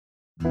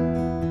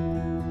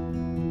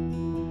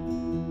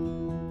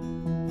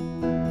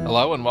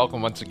Hello and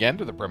welcome once again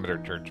to the Perimeter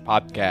Church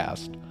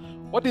podcast.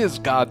 What is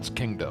God's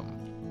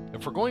kingdom?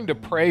 If we're going to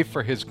pray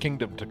for His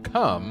kingdom to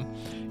come,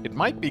 it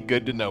might be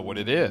good to know what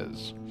it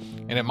is.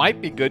 And it might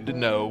be good to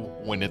know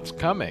when it's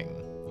coming,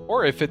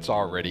 or if it's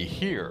already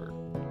here.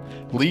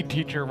 Lead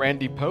teacher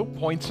Randy Pope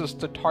points us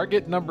to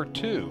target number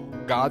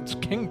 2, God's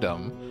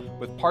kingdom,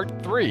 with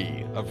part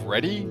 3 of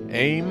Ready,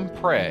 Aim,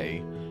 Pray,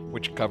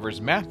 which covers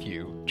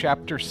Matthew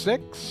chapter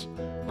 6,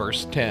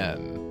 verse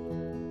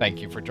 10. Thank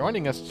you for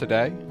joining us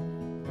today.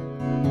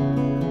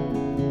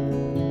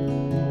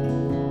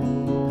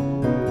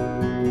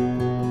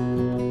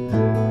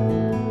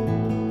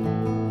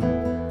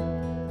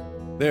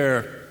 There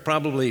are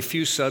probably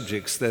few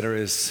subjects that are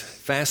as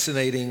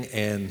fascinating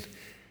and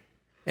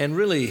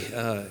really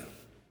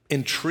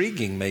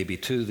intriguing maybe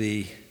to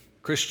the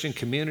Christian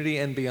community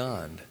and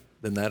beyond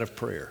than that of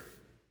prayer.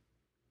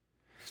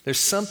 There's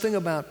something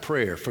about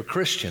prayer for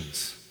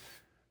Christians.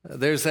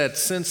 There's that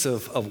sense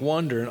of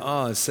wonder and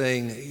awe,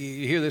 saying,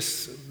 you hear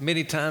this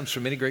many times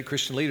from many great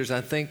Christian leaders,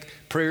 I think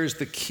prayer is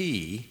the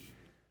key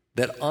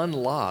that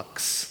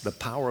unlocks the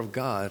power of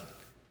God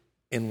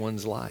in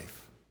one's life.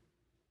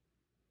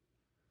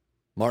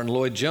 Martin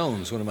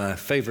Lloyd-Jones, one of my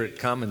favorite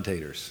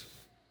commentators,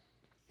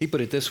 he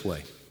put it this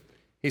way.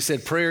 He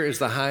said, prayer is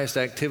the highest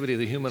activity of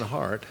the human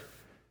heart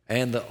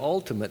and the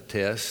ultimate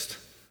test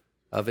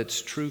of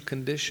its true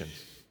condition.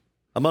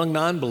 Among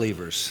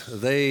non-believers,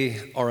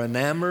 they are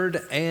enamored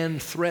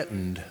and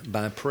threatened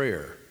by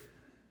prayer.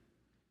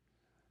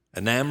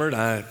 Enamored,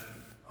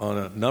 on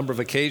a number of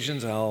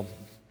occasions, I'll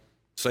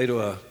say to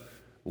a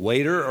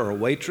waiter or a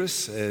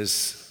waitress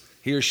as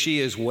he or she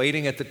is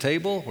waiting at the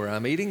table where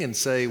I'm eating and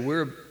say,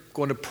 we're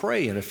going to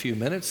pray in a few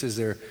minutes. Is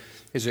there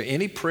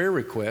any prayer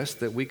request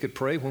that we could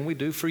pray when we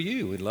do for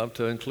you? We'd love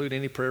to include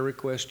any prayer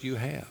request you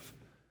have.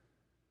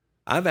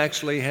 I've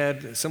actually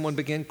had someone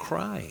begin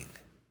crying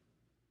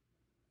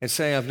and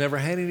say, I've never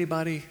had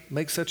anybody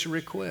make such a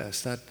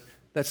request.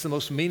 That's the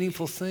most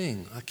meaningful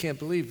thing. I can't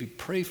believe you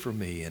pray for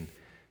me. And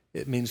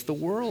it means the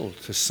world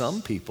to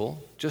some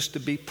people just to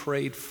be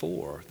prayed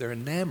for. They're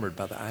enamored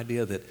by the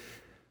idea that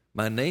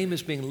my name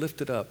is being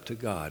lifted up to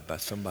God by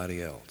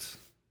somebody else.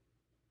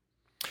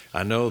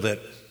 I know that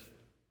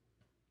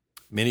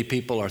many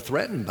people are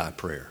threatened by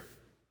prayer.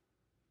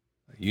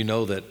 You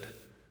know that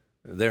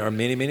there are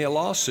many a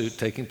lawsuit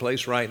taking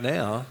place right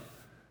now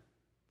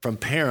from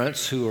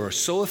parents who are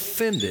so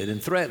offended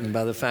and threatened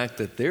by the fact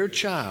that their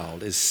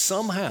child has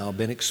somehow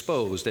been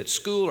exposed at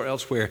school or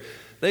elsewhere.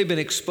 They've been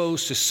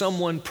exposed to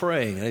someone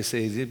praying. And they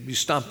say, if you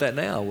stop that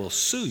now, we'll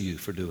sue you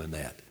for doing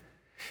that.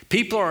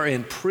 People are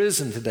in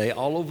prison today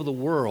all over the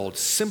world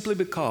simply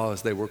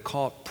because they were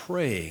caught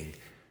praying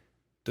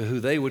to who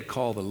they would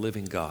call the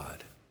living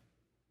God.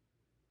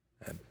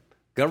 And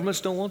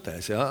governments don't want that.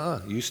 They say,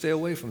 you stay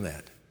away from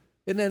that.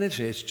 Isn't that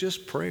interesting? It's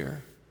just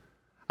prayer.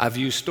 I've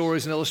used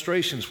stories and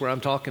illustrations where I'm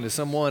talking to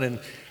someone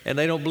and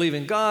they don't believe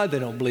in God, they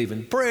don't believe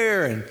in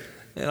prayer,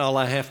 and all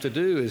I have to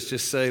do is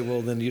just say,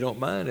 well, then you don't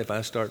mind if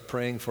I start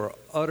praying for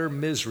utter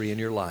misery in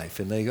your life.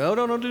 And they go,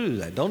 no, don't do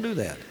that. Don't do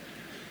that.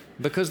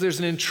 Because there's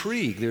an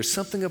intrigue. There's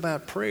something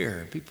about prayer.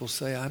 And people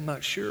say, I'm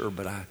not sure,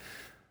 but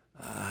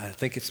I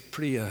think it's a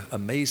pretty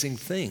amazing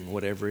thing,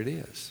 whatever it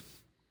is.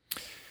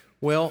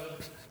 Well,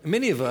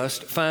 many of us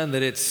find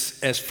that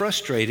it's as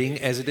frustrating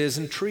as it is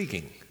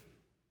intriguing.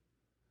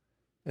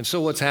 And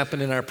so what's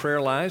happened in our prayer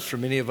lives for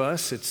many of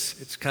us,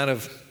 it's kind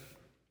of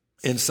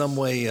in some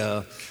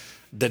way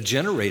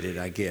degenerated,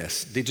 I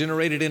guess.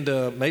 Degenerated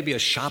into maybe a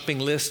shopping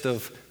list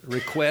of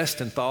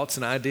requests and thoughts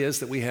and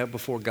ideas that we have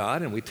before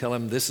God, and we tell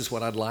Him, this is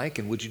what I'd like,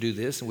 and would you do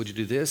this, and would you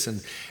do this?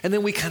 And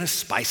then we kind of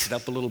spice it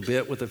up a little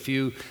bit with a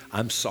few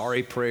I'm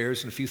sorry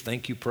prayers and a few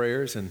thank you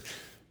prayers, and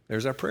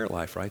there's our prayer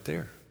life right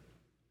there.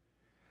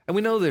 And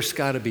we know there's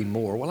got to be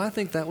more. Well, I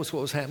think that was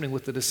what was happening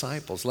with the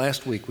disciples.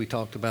 Last week we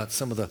talked about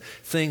some of the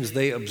things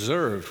they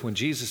observed when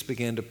Jesus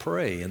began to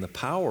pray and the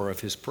power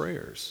of His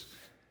prayers.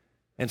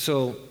 And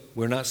so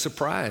we're not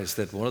surprised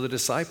that one of the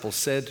disciples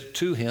said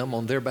to Him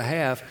on their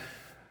behalf,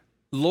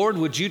 Lord,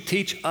 would you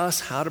teach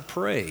us how to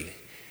pray?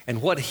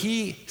 And what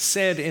He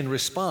said in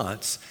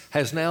response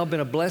has now been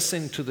a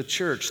blessing to the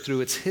church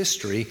through its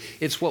history.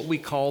 It's what we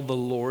call the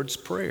Lord's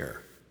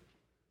Prayer.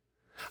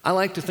 I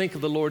like to think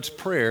of the Lord's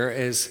Prayer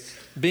as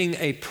being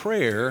a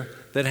prayer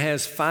that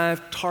has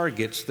 5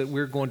 targets that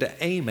we're going to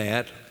aim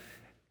at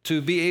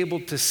to be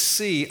able to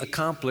see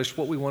accomplished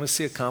what we want to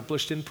see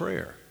accomplished in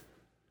prayer.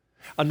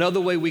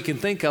 Another way we can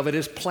think of it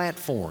is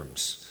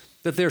platforms,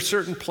 that there are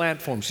certain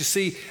platforms. You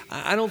see,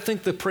 I don't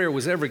think the prayer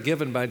was ever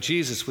given by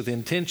Jesus with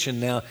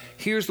intention. Now,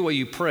 here's the way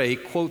you pray,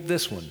 quote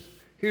this one.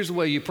 Here's the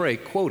way you pray,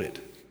 quote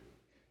it.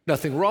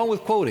 Nothing wrong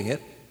with quoting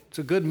it. It's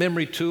a good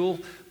memory tool.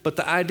 But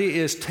the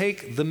idea is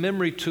take the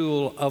memory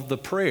tool of the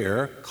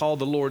prayer, called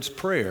the Lord's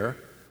Prayer,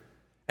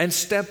 and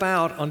step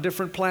out on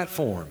different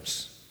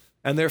platforms.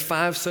 And there are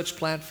 5 such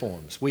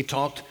platforms. We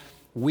talked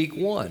week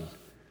 1.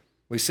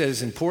 We said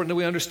it's important that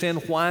we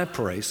understand why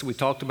pray, so we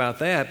talked about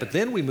that. But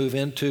then we move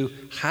into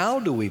how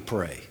do we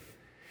pray?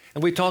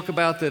 And we talk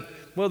about that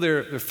Well,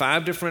 there are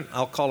 5 different,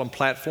 I'll call them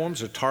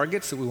platforms or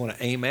targets that we want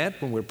to aim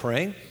at when we're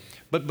praying.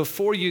 But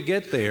before you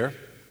get there,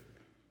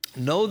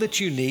 know that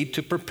you need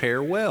to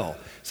prepare well.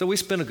 So we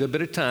spent a good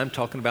bit of time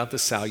talking about the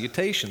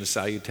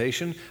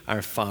salutation,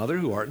 our Father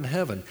who art in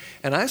heaven.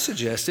 And I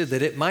suggested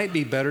that it might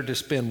be better to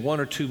spend 1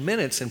 or 2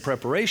 minutes in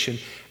preparation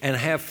and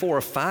have 4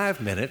 or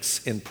 5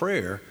 minutes in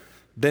prayer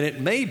than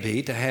it may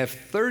be to have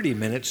 30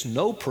 minutes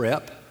no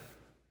prep,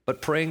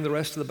 but praying the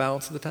rest of the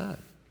balance of the time.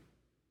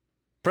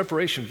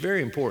 Preparation,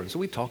 very important. So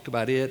we talked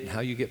about it and how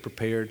you get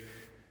prepared,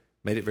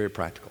 made it very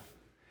practical.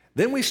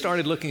 Then we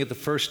started looking at the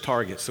first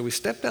target. So we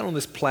stepped down on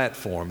this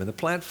platform, and the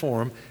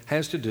platform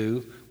has to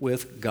do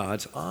with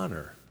God's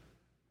honor.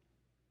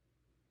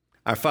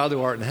 Our Father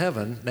who art in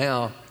heaven,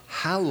 now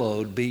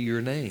hallowed be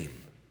your name.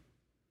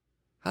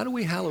 How do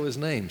we hallow his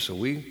name? So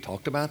we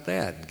talked about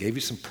that and gave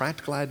you some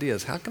practical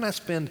ideas. How can I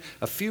spend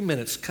a few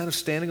minutes kind of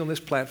standing on this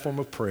platform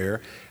of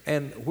prayer,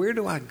 and where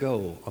do I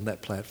go on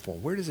that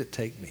platform? Where does it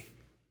take me?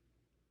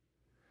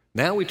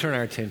 Now we turn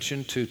our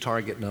attention to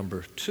target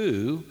number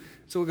 2.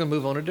 So we're going to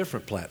move on a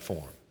different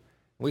platform.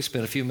 We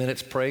spent a few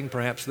minutes praying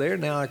perhaps there.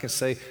 Now I can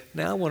say,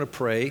 now I want to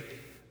pray,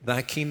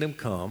 thy kingdom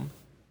come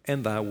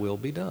and thy will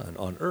be done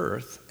on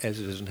earth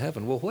as it is in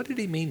heaven. Well, what did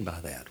he mean by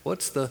that?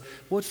 What's the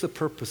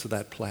purpose of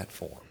that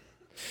platform?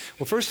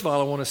 Well, first of all,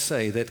 I want to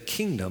say that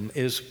kingdom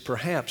is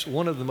perhaps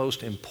one of the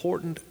most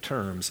important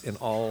terms in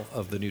all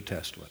of the New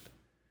Testament.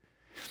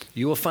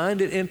 You will find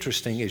it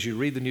interesting as you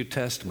read the New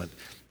Testament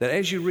that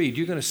as you read,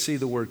 you're going to see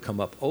the word come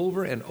up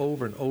over and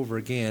over and over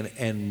again,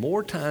 and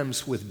more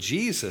times with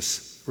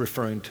Jesus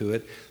referring to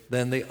it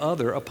than the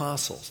other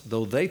apostles,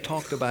 though they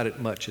talked about it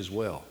much as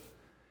well.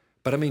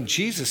 But I mean,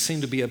 Jesus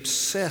seemed to be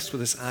obsessed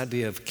with this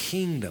idea of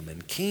kingdom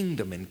and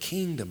kingdom and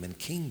kingdom and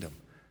kingdom.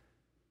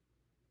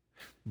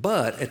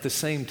 But at the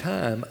same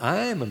time, I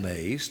am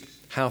amazed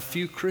how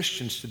few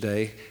Christians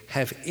today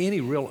have any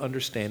real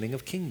understanding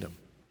of kingdom.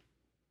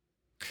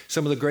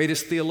 Some of the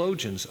greatest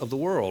theologians of the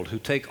world who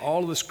take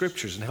all of the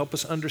scriptures and help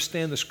us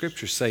understand the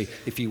scriptures say,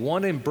 if you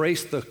want to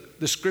embrace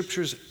the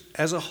scriptures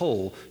as a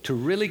whole to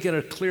really get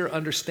a clear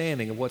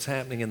understanding of what's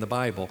happening in the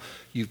Bible,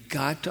 you've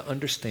got to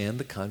understand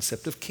the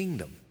concept of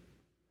kingdom.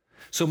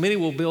 So many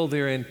will build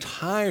their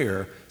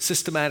entire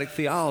systematic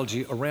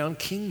theology around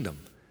kingdom.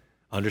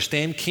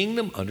 Understand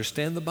kingdom,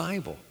 understand the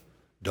Bible.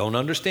 Don't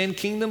understand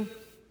kingdom,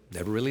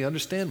 never really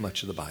understand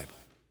much of the Bible.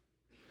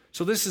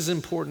 So this is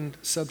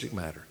important subject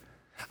matter.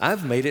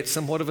 I've made it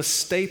somewhat of a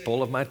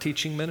staple of my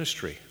teaching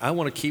ministry. I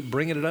want to keep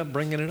bringing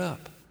it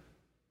up.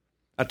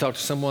 I talked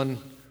to someone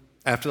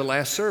after the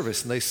last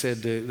service, and they said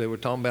they were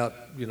talking about,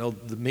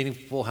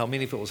 how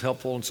meaningful it was,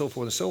 helpful, and so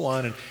forth and so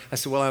on. And I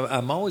said, well,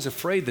 I'm always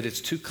afraid that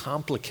it's too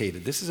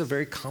complicated. This is a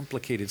very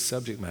complicated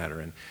subject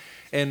matter.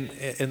 And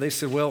they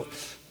said, well,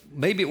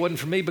 maybe it wasn't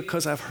for me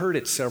because I've heard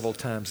it several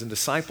times in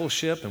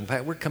discipleship. In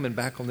fact, we're coming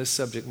back on this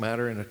subject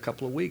matter in a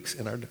couple of weeks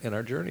in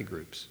our journey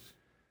groups.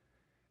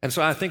 And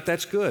so I think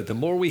that's good. The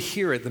more we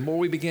hear it, the more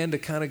we begin to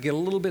kind of get a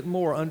little bit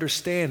more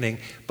understanding.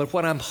 But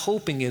what I'm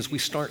hoping is we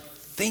start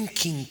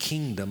thinking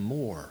kingdom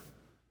more.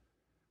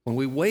 When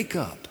we wake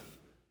up,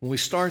 when we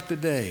start the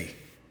day,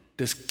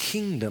 does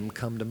kingdom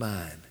come to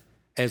mind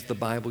as the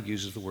Bible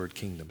uses the word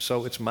kingdom?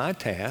 So it's my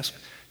task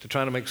to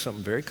try to make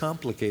something very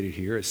complicated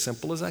here as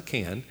simple as I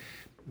can,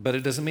 but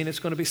it doesn't mean it's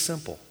going to be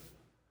simple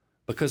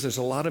because there's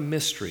a lot of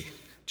mystery.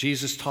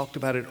 Jesus talked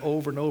about it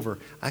over and over.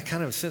 I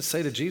kind of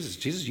say to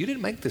Jesus, you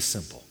didn't make this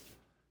simple.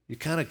 You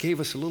kind of gave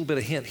us a little bit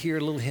of hint here,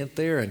 a little hint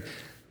there,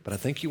 but I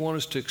think you want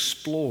us to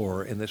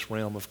explore in this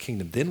realm of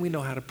kingdom. Then we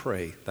know how to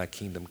pray, thy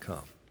kingdom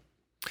come.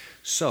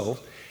 So,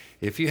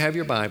 if you have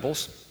your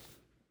Bibles,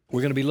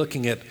 we're going to be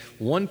looking at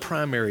one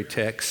primary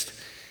text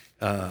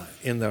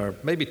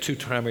maybe 2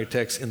 primary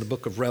texts in the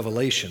book of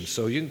Revelation.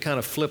 So you can kind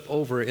of flip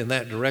over in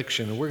that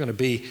direction, and we're going to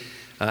be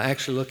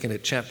actually looking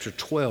at chapter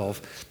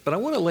 12, but I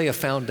want to lay a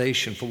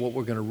foundation for what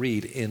we're going to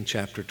read in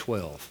chapter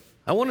 12.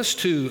 I want us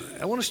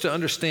to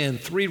understand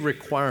 3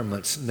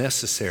 requirements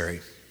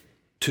necessary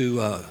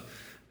to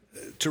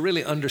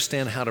really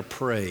understand how to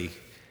pray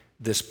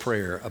this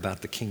prayer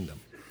about the kingdom.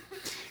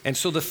 And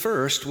so the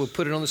first, we'll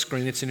put it on the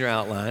screen, it's in your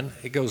outline.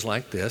 It goes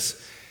like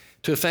this.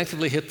 To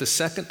effectively hit the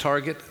second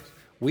target,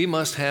 we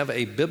must have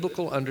a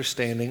biblical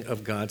understanding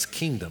of God's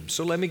kingdom.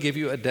 So let me give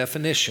you a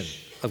definition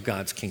of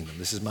God's kingdom.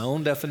 This is my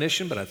own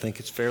definition, but I think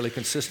it's fairly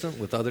consistent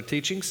with other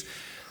teachings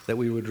that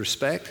we would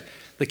respect.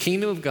 The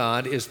kingdom of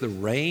God is the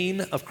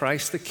reign of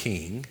Christ the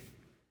King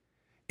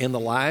in the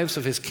lives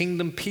of his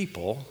kingdom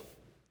people,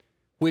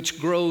 which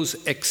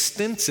grows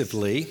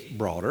extensively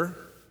broader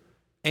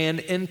and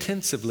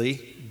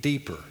intensively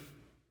deeper.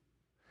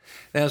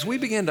 Now, as we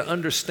begin to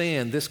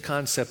understand this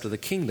concept of the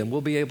kingdom,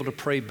 we'll be able to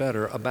pray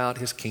better about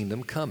his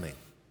kingdom coming.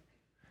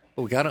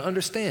 But we got to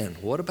understand,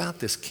 what about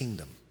this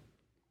kingdom?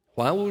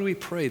 Why would we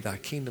pray, thy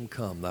kingdom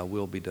come, thy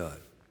will be done?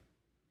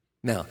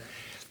 Now,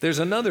 there's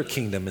another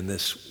kingdom in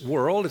this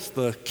world. It's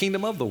the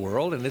kingdom of the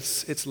world, and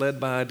it's led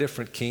by a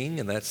different king,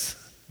 and that's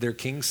their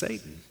king,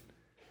 Satan.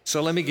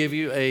 So let me give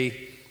you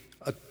a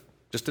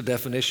Just a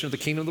definition of the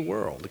kingdom of the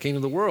world. The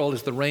kingdom of the world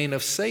is the reign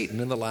of Satan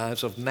in the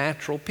lives of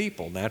natural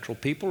people. Natural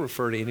people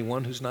refer to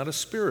anyone who's not a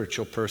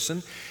spiritual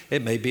person.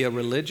 It may be a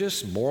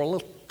religious,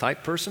 moral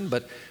type person,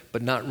 but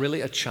not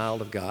really a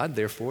child of God.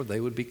 Therefore, they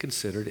would be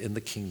considered in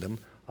the kingdom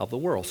of the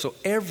world. So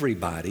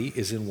everybody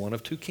is in one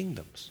of two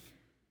kingdoms.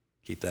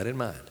 Keep that in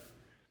mind.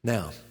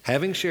 Now,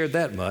 having shared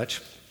that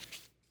much,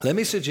 let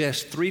me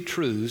suggest three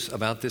truths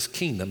about this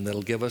kingdom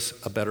that'll give us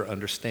a better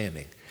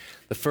understanding.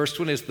 The first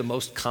one is the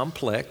most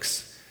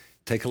complex.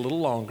 Take a little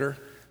longer.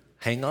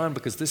 Hang on,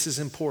 because this is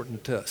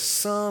important to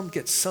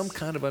get some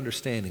kind of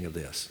understanding of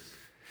this.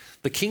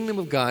 The kingdom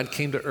of God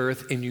came to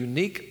earth in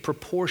unique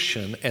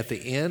proportion at the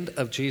end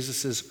of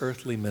Jesus'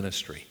 earthly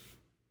ministry.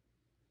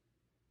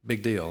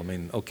 Big deal. I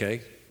mean,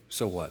 okay,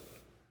 so what?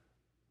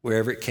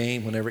 Wherever it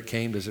came, whenever it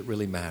came, does it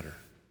really matter?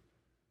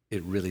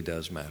 It really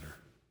does matter.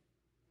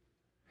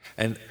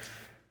 And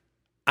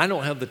I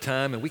don't have the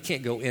time, and we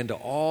can't go into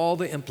all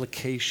the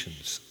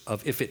implications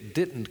of if it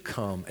didn't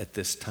come at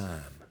this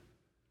time,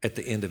 at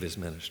the end of his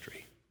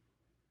ministry.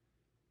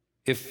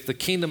 If the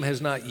kingdom has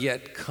not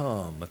yet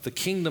come, if the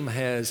kingdom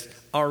has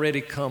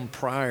already come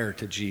prior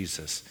to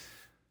Jesus,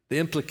 the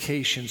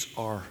implications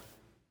are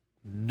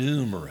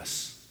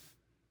numerous.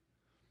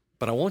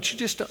 But I want you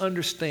just to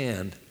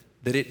understand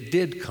that it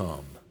did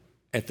come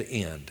at the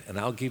end, and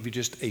I'll give you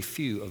just a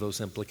few of those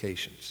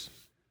implications.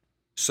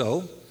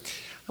 So,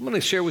 I'm going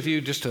to share with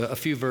you just a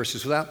few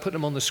verses without putting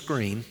them on the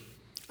screen.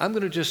 I'm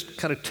going to just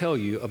kind of tell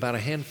you about a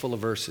handful of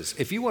verses.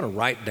 If you want to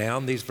write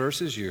down these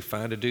verses, you're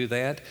fine to do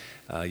that.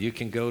 You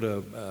can go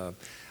to,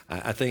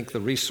 I think, the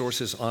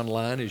resources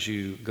online as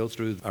you go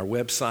through our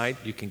website.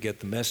 You can get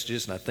the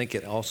messages, and I think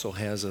it also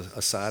has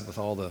a side with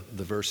all the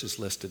verses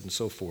listed and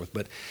so forth.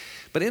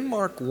 But in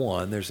Mark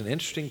 1, there's an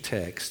interesting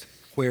text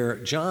where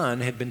John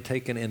had been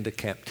taken into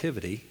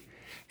captivity,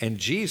 and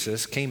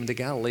Jesus came into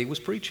Galilee, was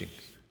preaching.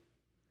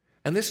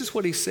 And this is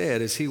what he said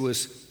as he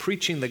was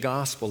preaching the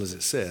gospel, as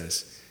it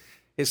says.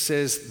 It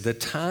says, the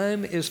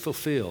time is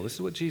fulfilled. This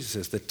is what Jesus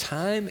says. The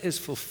time is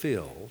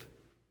fulfilled,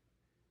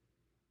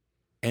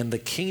 and the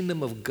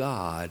kingdom of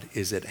God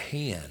is at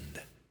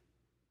hand.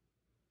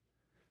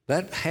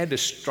 That had to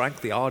strike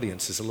the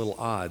audience as a little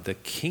odd. The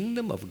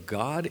kingdom of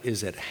God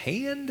is at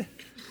hand?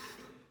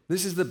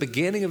 This is the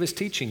beginning of his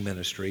teaching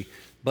ministry,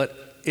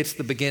 but it's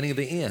the beginning of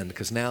the end,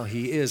 because now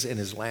he is in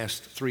his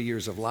last 3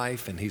 years of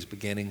life, and he's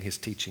beginning his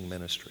teaching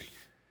ministry.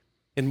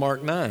 In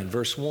Mark 9,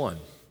 verse 1,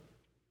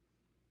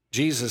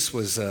 Jesus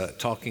was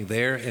talking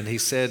there, and he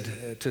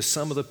said to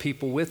some of the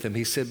people with him,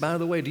 he said, by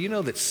the way, do you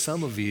know that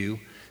some of you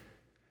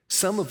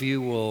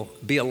will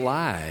be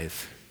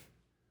alive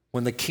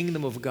when the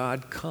kingdom of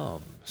God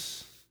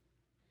comes?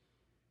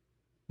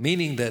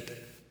 Meaning that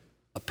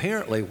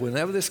apparently,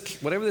 whatever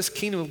this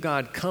kingdom of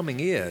God coming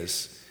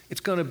is,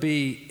 it's going to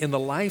be in the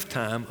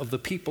lifetime of the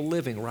people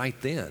living right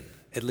then,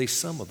 at least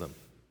some of them.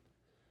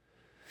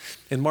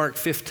 In Mark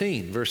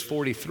 15, verse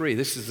 43,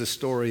 this is the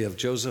story of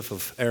Joseph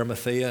of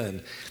Arimathea,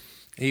 and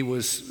he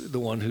was the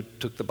one who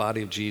took the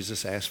body of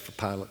Jesus, asked for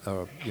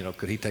Pilate,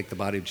 could he take the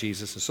body of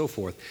Jesus and so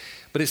forth.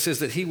 But it says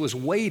that he was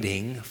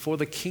waiting for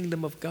the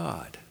kingdom of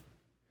God.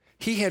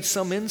 He had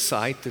some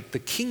insight that the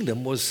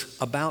kingdom was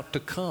about to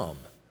come.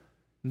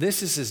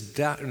 This is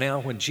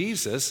now when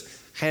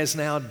Jesus has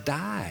now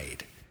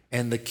died,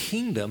 and the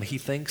kingdom, he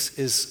thinks,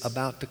 is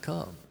about to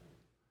come.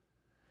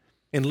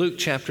 In Luke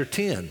chapter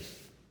 10,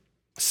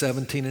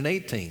 17 and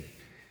 18,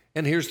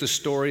 and here's the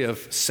story of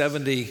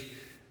 70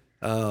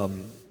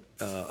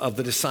 of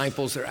the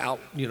disciples. They're out,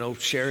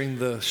 sharing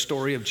the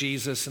story of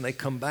Jesus, and they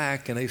come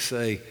back and they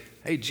say,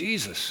 hey,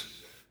 Jesus,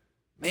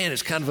 man,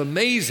 it's kind of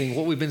amazing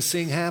what we've been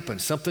seeing happen.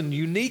 Something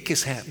unique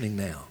is happening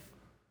now.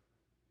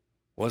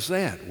 What's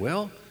that?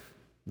 Well,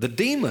 the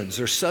demons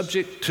are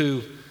subject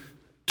to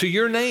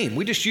your name.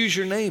 We just use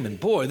your name, and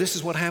boy, this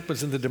is what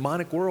happens in the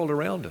demonic world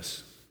around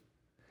us.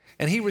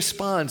 And he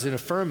responds in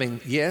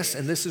affirming, yes,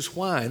 and this is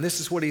why. And this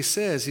is what he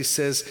says. He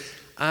says,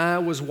 I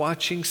was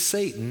watching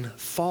Satan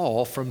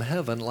fall from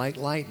heaven like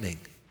lightning.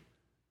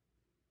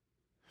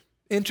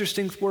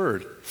 Interesting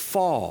word,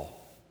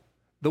 fall.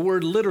 The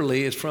word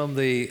literally is from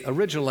the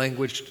original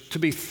language, to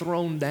be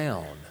thrown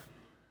down.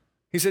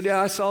 He said,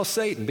 yeah, I saw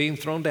Satan being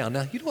thrown down.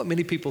 Now, you know what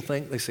many people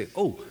think? They say,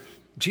 oh,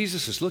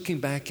 Jesus is looking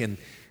back in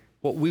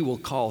what we will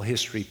call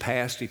history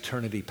past,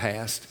 eternity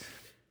past,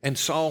 and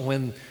saw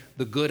when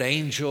the good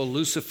angel,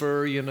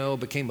 Lucifer,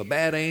 became a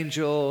bad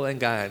angel and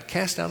got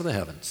cast out of the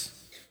heavens.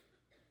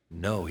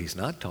 No, he's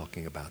not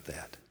talking about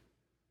that.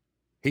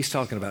 He's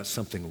talking about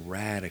something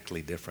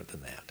radically different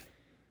than that.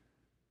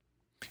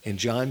 In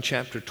John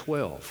chapter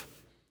 12,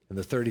 in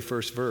the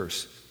 31st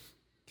verse,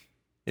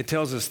 it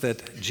tells us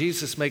that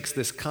Jesus makes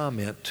this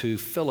comment to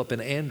Philip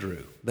and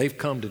Andrew. They've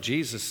come to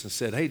Jesus and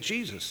said, hey,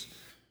 Jesus,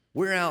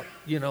 we're out,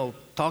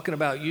 talking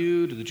about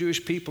you to the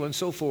Jewish people and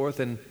so forth,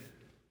 and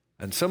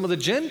some of the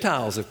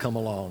Gentiles have come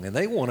along, and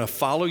they want to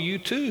follow you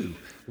too.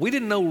 We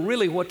didn't know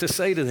really what to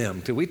say to them.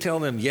 Did we tell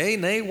them, yay,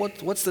 nay,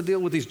 what's the deal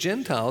with these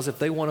Gentiles if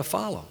they want to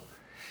follow?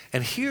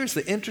 And here's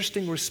the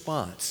interesting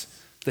response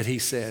that he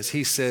says.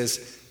 He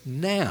says,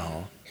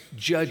 now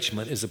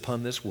judgment is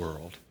upon this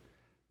world.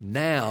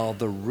 Now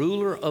the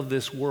ruler of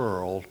this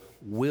world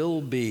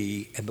will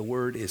be, and the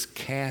word is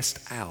cast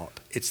out.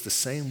 It's the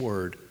same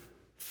word,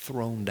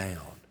 thrown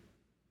down.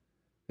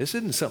 This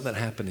isn't something that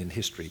happened in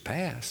history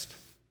past,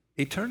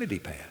 eternity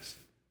past.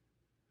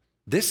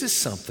 This is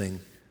something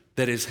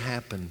that has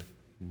happened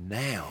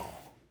now.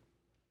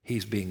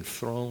 He's being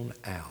thrown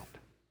out.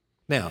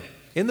 Now,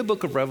 in the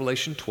book of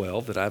Revelation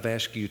 12 that I've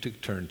asked you to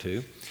turn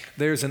to,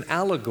 there's an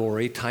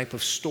allegory type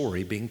of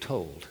story being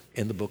told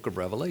in the book of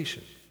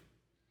Revelation.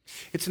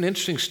 It's an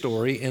interesting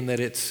story in that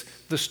it's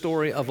the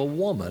story of a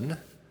woman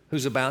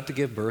who's about to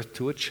give birth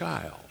to a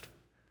child.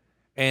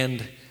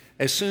 And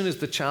as soon as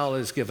the child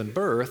is given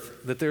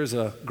birth, that there's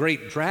a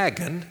great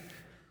dragon,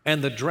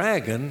 and the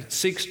dragon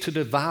seeks to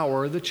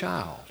devour the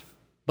child,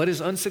 but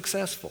is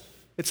unsuccessful.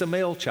 It's a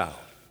male child.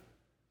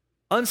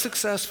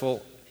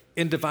 Unsuccessful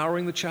in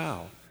devouring the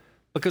child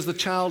because the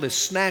child is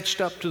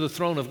snatched up to the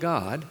throne of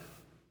God,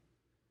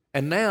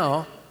 and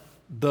now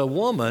the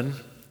woman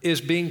is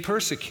being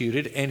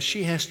persecuted, and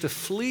she has to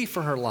flee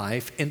for her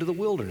life into the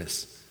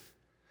wilderness.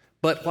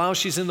 But while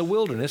she's in the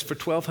wilderness for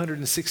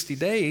 1,260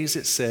 days,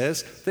 it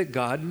says that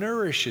God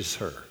nourishes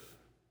her.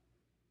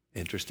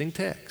 Interesting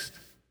text.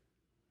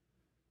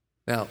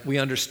 Now, we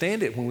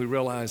understand it when we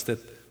realize that,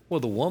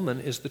 well, the woman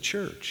is the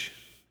church,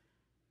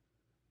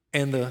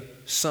 and the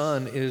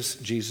Son is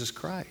Jesus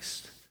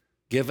Christ.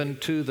 Given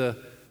to the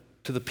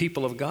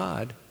people of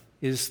God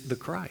is the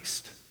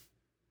Christ.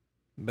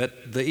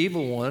 But the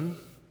evil one,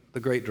 the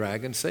great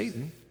dragon,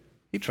 Satan,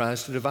 he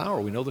tries to devour.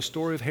 We know the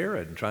story of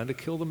Herod and trying to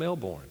kill the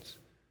maleborns.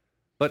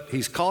 But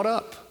he's caught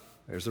up,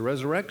 there's the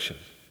resurrection,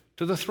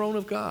 to the throne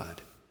of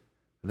God.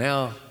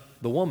 Now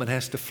the woman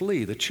has to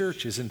flee. The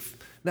church is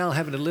now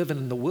having to live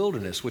in the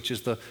wilderness, which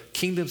is the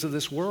kingdoms of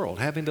this world,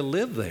 having to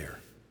live there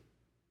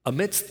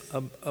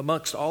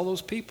amongst all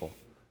those people.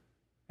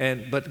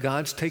 But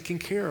God's taking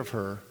care of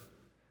her.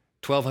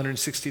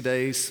 1,260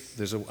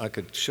 days, I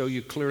could show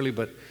you clearly,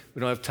 but we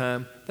don't have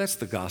time. That's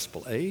the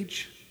gospel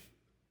age.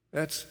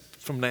 That's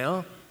from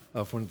now,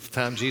 from the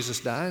time Jesus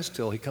dies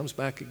till he comes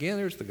back again,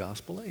 there's the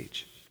gospel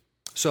age.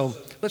 So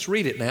let's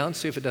read it now and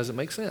see if it doesn't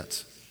make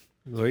sense.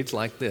 It reads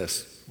like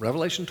this,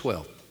 Revelation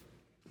 12,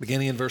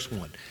 beginning in verse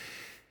 1.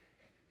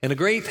 And a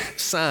great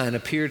sign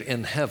appeared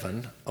in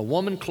heaven, a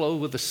woman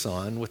clothed with the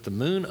sun, with the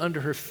moon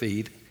under her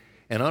feet,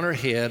 and on her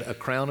head a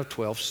crown of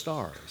 12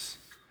 stars.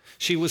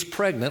 She was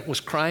pregnant,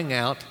 was crying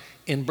out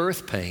in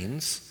birth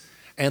pains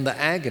and the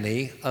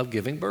agony of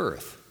giving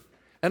birth.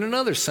 And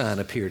another sign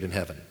appeared in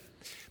heaven.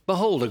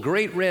 Behold, a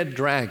great red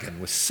dragon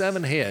with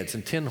 7 heads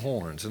and 10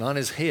 horns, and on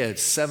his head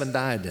 7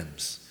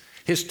 diadems.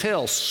 His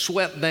tail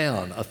swept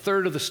down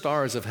 1/3 of the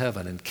stars of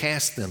heaven and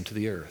cast them to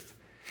the earth.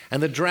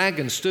 And the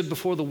dragon stood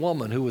before the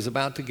woman who was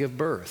about to give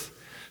birth,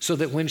 so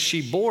that when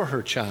she bore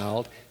her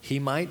child, he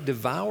might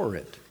devour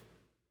it.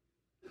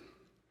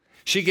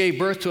 She gave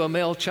birth to a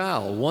male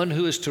child, one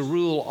who is to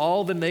rule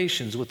all the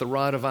nations with a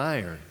rod of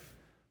iron.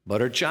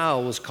 But her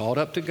child was caught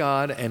up to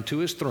God and to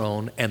his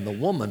throne, and the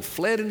woman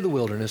fled into the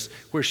wilderness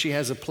where she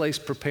has a place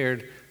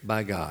prepared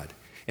by God,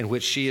 in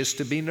which she is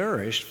to be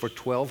nourished for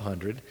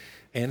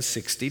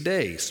 1,260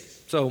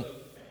 days. So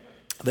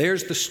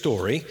there's the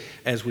story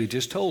as we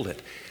just told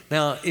it.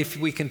 Now, if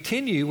we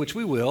continue, which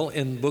we will,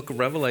 in the book of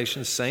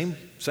Revelation, same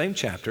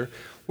chapter,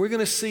 we're going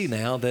to see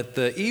now that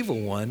the evil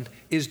one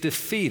is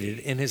defeated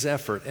in his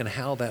effort and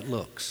how that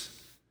looks.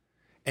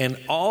 And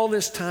all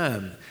this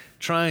time,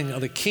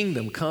 the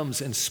kingdom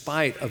comes in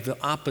spite of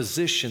the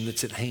opposition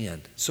that's at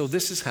hand. So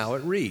this is how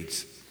it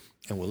reads,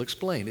 and we'll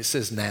explain. It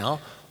says, now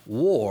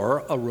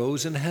war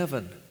arose in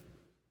heaven.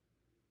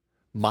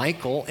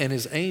 Michael and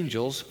his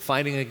angels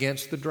fighting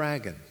against the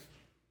dragon.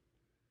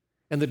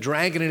 And the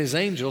dragon and his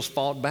angels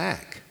fought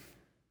back,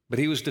 but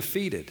he was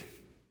defeated.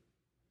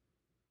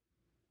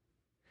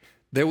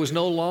 There was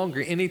no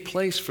longer any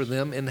place for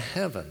them in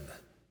heaven.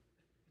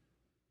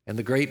 And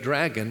the great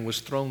dragon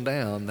was thrown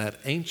down, that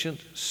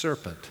ancient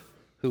serpent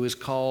who is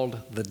called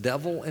the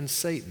devil and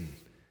Satan,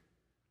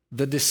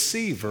 the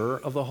deceiver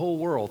of the whole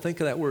world. Think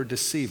of that word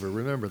deceiver.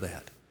 Remember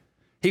that.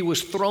 He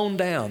was thrown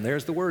down.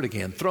 There's the word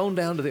again. Thrown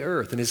down to the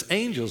earth. And his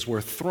angels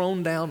were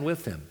thrown down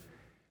with him.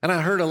 And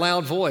I heard a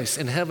loud voice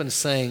in heaven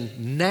saying,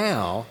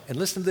 now, and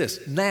listen to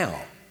this,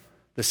 now,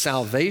 the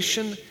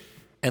salvation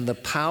and the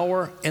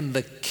power and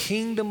the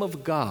kingdom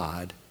of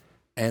God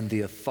and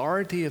the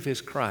authority of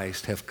his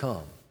Christ have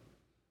come.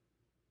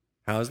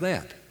 How is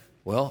that?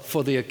 Well,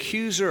 for the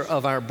accuser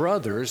of our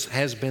brothers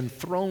has been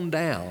thrown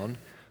down,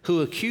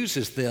 who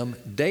accuses them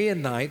day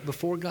and night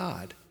before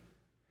God.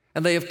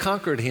 And they have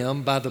conquered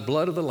him by the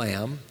blood of the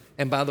Lamb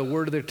and by the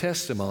word of their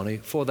testimony,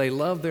 for they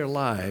love their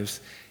lives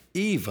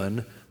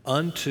even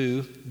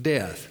unto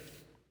death.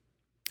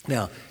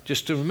 Now,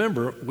 just to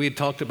remember, we had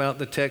talked about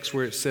the text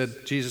where it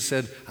said, Jesus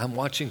said, I'm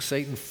watching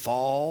Satan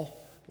fall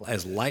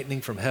as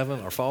lightning from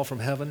heaven, or fall from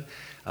heaven.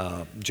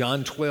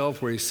 John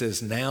 12, where he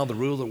says, now the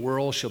rule of the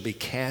world shall be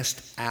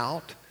cast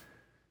out.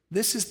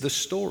 This is the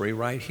story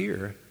right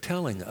here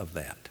telling of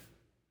that.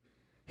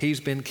 He's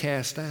been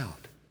cast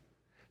out.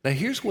 Now,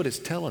 here's what it's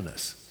telling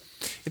us.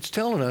 It's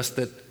telling us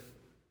that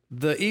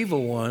the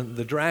evil one,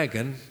 the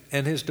dragon,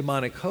 and his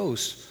demonic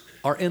hosts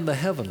are in the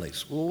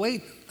heavenlies. Well,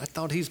 wait, I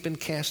thought he's been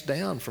cast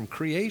down from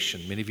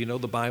creation. Many of you know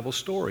the Bible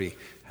story,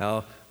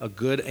 how a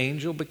good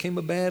angel became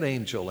a bad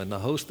angel, and the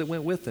host that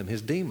went with him,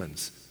 his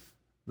demons,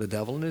 the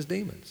devil and his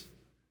demons.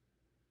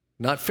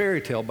 Not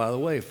fairy tale, by the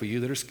way, for you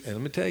that are, and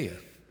let me tell you,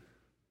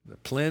 there's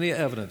plenty of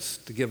evidence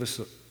to give us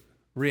the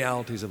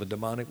realities of a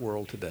demonic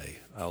world today,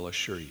 I'll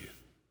assure you.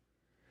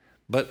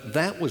 But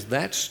that was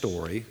that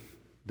story.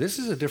 This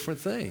is a different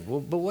thing. Well,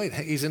 but wait,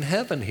 he's in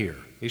heaven here.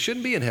 He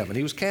shouldn't be in heaven.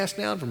 He was cast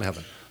down from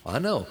heaven. I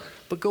know.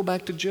 But go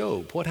back to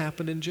Job. What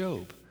happened in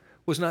Job?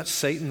 Was not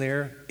Satan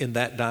there in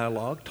that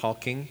dialogue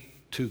talking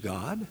to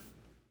God?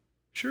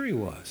 Sure he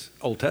was.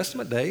 Old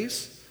Testament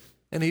days.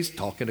 And he's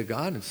talking to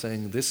God and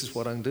saying, this is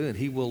what I'm doing.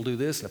 He will do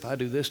this. If I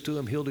do this to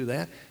him, he'll do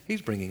that.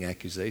 He's bringing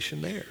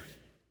accusation there.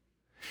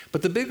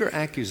 But the bigger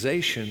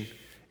accusation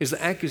is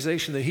the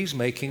accusation that he's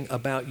making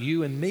about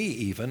you and me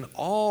even,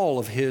 all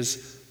of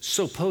his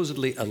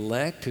supposedly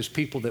elect, his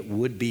people that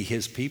would be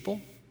his people.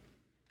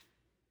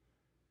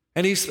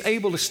 And he's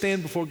able to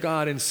stand before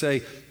God and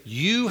say,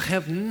 you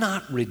have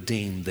not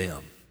redeemed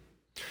them.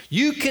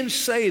 You can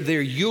say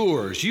they're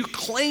yours. You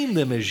claim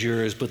them as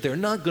yours, but they're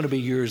not going to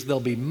be yours. They'll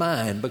be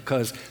mine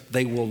because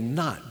they will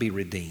not be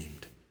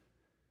redeemed.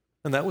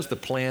 And that was the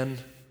plan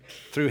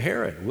through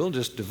Herod. We'll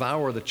just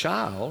devour the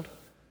child,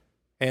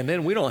 and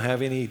then we don't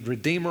have any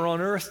redeemer on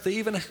earth to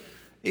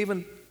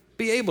even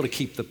be able to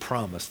keep the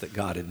promise that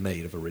God had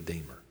made of a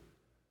redeemer.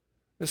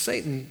 And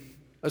Satan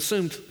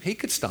assumed he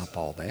could stop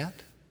all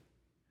that.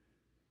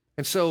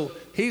 And so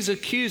he's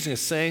accusing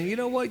us, saying, you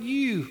know what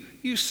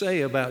you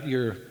say about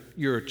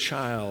your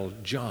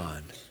child,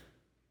 John,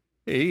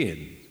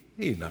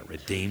 he's not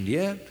redeemed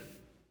yet.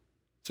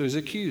 So he's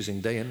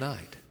accusing day and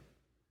night.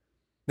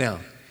 Now,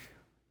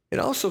 it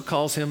also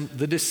calls him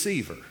the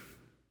deceiver.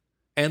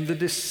 And the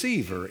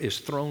deceiver is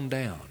thrown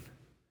down.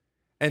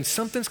 And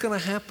something's going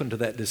to happen to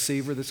that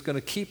deceiver that's going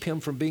to keep him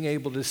from being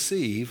able to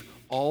deceive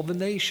all the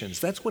nations.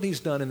 That's what he's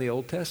done in the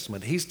Old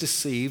Testament. He's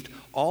deceived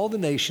all the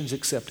nations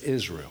except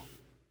Israel.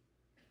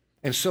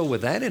 And so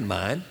with that in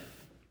mind,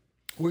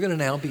 we're going to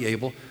now be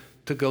able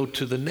to go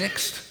to the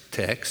next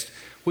text,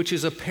 which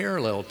is a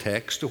parallel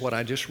text to what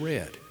I just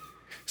read.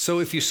 So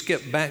if you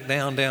skip back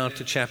down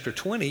to chapter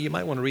 20, you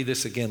might want to read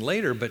this again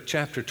later, but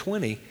chapter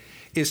 20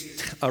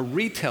 is a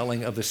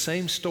retelling of the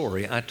same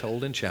story I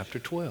told in chapter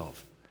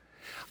 12.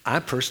 I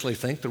personally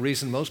think the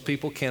reason most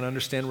people can't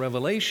understand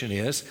Revelation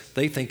is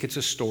they think it's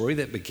a story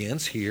that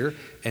begins here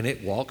and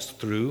it walks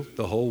through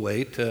the whole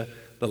way to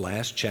the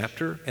last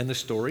chapter and the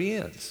story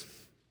ends.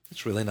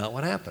 It's really not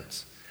what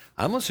happens.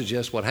 I'm going to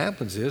suggest what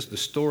happens is the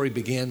story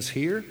begins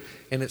here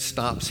and it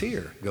stops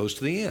here, goes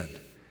to the end.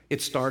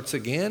 It starts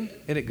again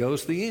and it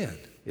goes to the end.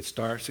 It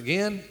starts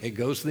again, it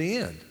goes to the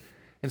end.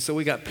 And so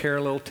we got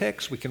parallel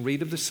texts we can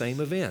read of the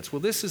same events. Well,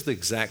 this is the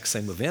exact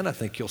same event. I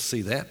think you'll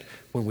see that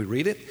when we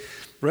read it.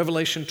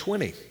 Revelation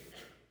 20.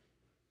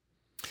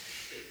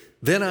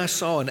 Then I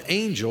saw an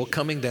angel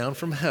coming down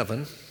from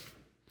heaven,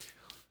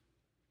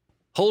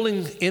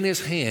 holding in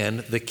his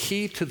hand the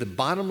key to the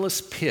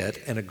bottomless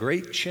pit and a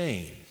great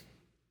chain,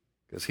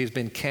 because he's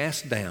been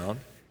cast down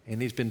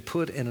and he's been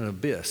put in an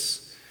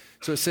abyss.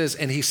 So it says,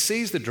 and he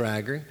seized the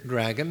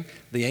dragon,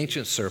 the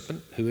ancient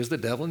serpent, who is the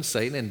devil and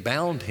Satan, and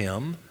bound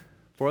him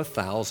for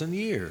 1,000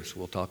 years.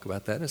 We'll talk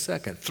about that in a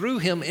second. Threw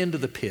him into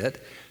the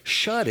pit,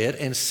 shut it,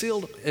 and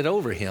sealed it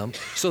over him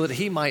so that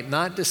he might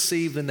not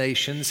deceive the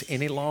nations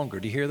any longer.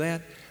 Do you hear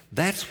that?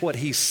 That's what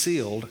he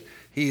sealed.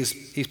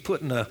 He's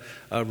putting a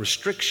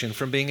restriction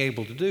from being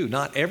able to do.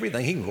 Not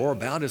everything. He can roar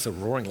about as a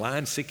roaring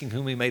lion seeking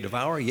whom he may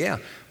devour. Yeah,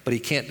 but he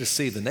can't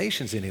deceive the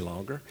nations any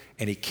longer,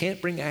 and he can't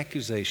bring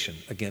accusation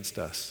against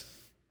us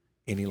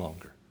any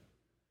longer.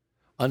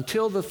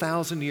 Until the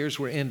 1,000 years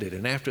were ended,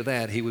 and after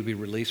that, he would be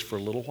released for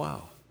a little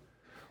while.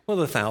 Well,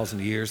 the 1,000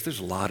 years, there's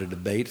a lot of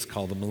debate. It's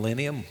called the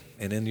millennium,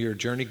 and in your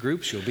journey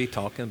groups, you'll be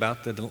talking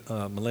about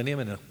the millennium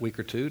in a week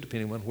or two,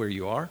 depending on where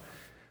you are.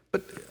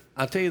 But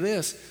I'll tell you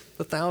this,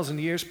 the 1,000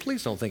 years,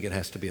 please don't think it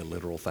has to be a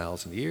literal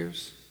 1,000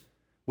 years.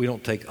 We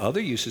don't take other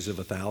uses of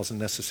 1,000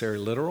 necessarily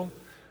literal.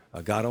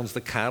 God owns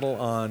the cattle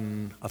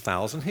on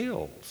 1,000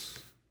 hills.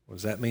 What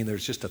does that mean?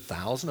 There's just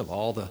 1,000 of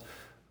all the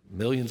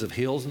millions of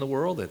hills in the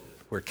world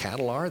where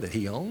cattle are that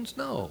he owns?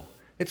 No.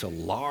 It's a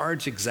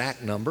large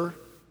exact number,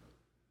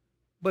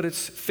 but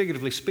it's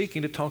figuratively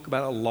speaking to talk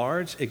about a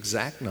large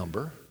exact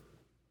number,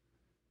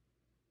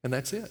 and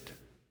that's it,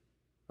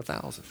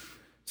 1,000.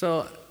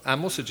 So I'm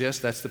going to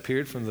suggest that's the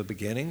period from the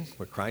beginning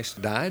where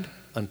Christ died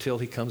until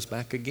he comes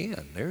back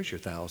again. There's your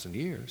 1,000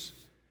 years.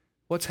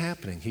 What's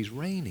happening? He's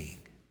reigning.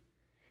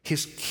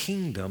 His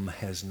kingdom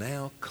has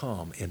now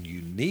come in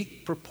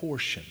unique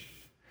proportion.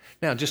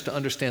 Now, just to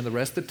understand the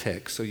rest of the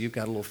text, so you've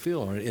got a little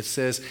feel on it, it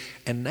says,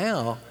 and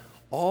now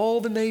all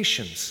the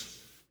nations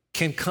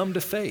can come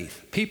to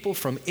faith. People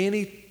from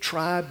any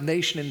tribe,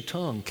 nation, and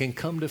tongue can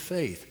come to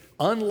faith,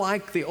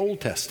 unlike the Old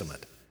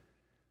Testament.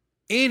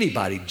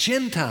 Anybody,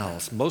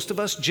 Gentiles, most of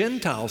us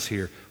Gentiles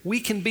here,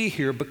 we can be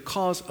here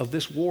because of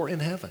this war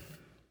in heaven.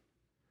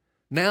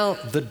 Now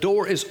the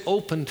door is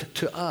opened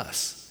to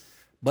us,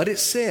 but it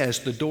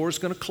says the door is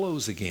going to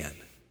close again,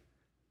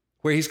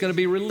 where he's going to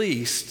be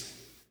released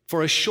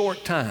for a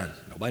short time.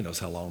 Nobody knows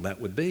how long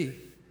that would be.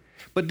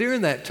 But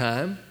during that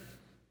time,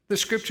 the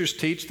scriptures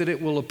teach that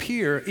it will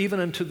appear even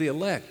unto the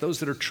elect, those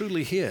that are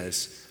truly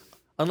his.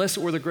 Unless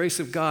it were the grace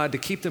of God to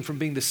keep them from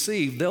being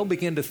deceived, they'll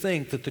begin to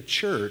think that the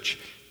church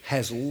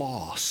has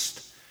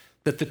lost,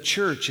 that the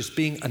church is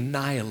being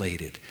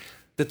annihilated,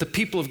 that the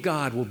people of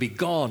God will be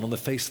gone on the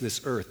face of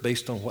this earth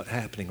based on what's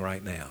happening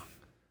right now.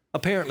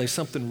 Apparently,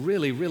 something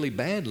really, really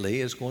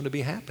badly is going to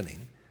be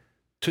happening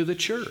to the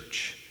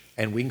church.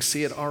 And we can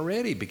see it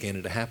already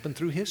beginning to happen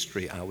through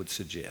history, I would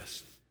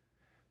suggest.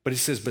 But he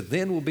says, but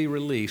then we'll be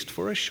released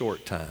for a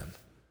short time.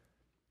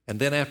 And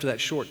then after that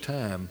short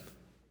time,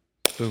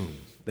 boom,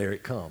 there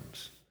it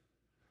comes.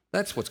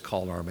 That's what's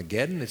called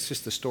Armageddon. It's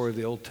just the story of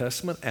the Old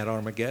Testament at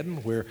Armageddon,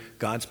 where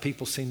God's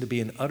people seemed to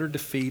be in utter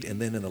defeat, and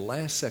then in the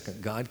last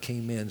second, God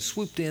came in,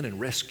 swooped in, and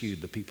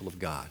rescued the people of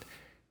God.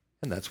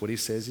 And that's what he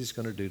says he's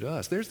going to do to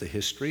us. There's the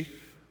history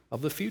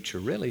of the future,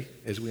 really,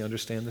 as we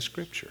understand the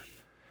Scripture.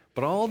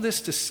 But all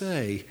this to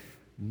say,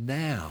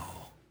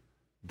 now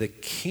the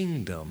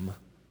kingdom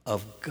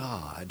of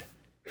God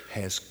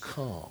has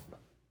come.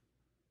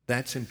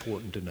 That's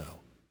important to know.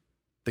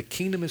 The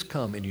kingdom has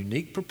come in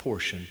unique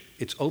proportion.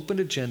 It's open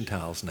to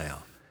Gentiles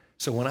now.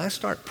 So when I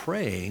start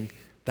praying,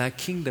 thy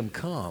kingdom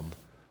come,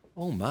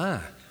 oh my,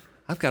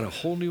 I've got a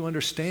whole new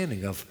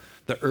understanding of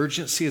the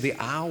urgency of the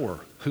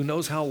hour. Who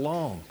knows how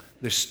long?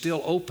 They're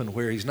still open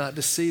where he's not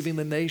deceiving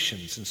the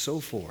nations and so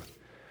forth.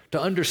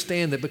 To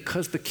understand that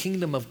because the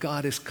kingdom of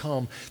God has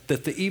come,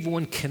 that the evil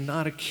one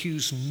cannot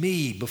accuse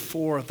me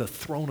before the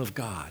throne of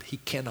God. He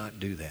cannot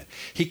do that.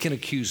 He can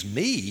accuse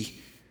me.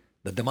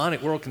 The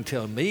demonic world can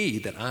tell me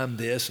that I'm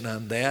this and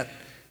I'm that,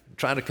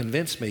 try to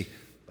convince me,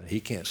 but he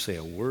can't say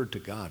a word to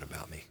God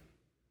about me.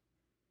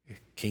 The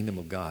kingdom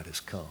of God has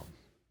come.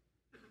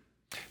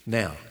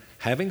 Now,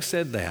 having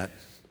said that,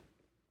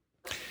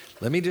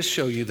 let me just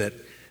show you that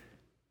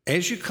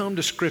as you come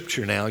to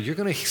Scripture now, you're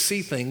going to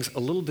see things a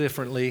little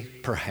differently,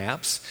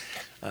 perhaps.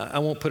 I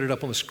won't put it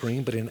up on the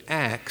screen, but in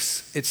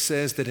Acts, it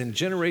says that in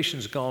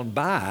generations gone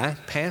by,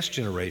 past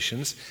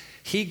generations,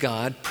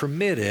 God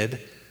permitted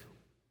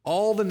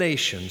all the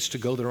nations to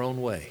go their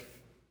own way.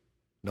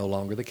 No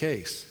longer the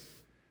case.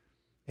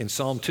 In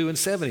Psalm 2 and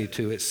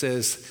 72, it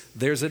says,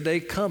 there's a day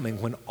coming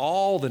when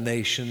all the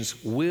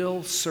nations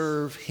will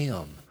serve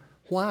him.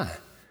 Why?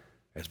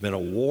 There's been a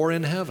war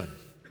in heaven.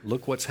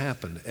 Look what's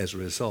happened as a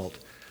result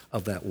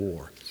of that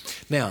war.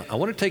 Now, I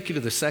want to take you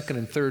to the second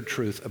and third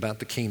truth about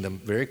the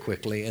kingdom very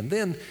quickly, and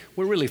then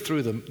we're really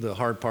through the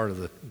hard part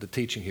of the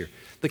teaching here.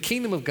 The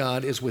kingdom of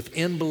God is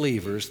within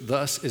believers,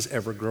 thus is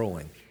ever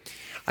growing.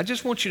 I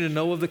just want you to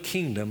know of the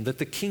kingdom, that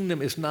the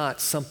kingdom is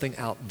not something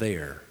out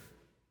there.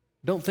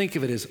 Don't think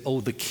of it as, oh,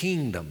 the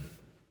kingdom.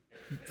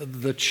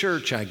 The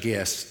church, I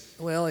guess.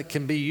 Well, it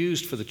can be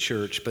used for the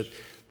church, but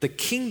the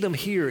kingdom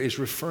here is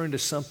referring to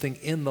something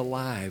in the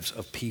lives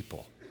of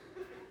people.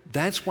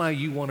 That's why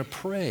you want to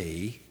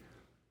pray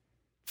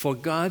for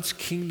God's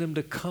kingdom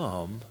to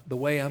come the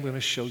way I'm going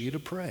to show you to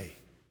pray.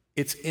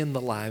 It's in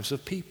the lives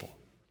of people.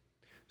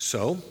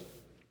 So,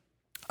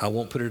 I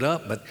won't put it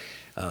up, but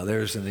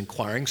there's an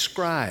inquiring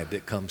scribe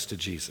that comes to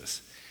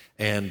Jesus.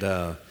 And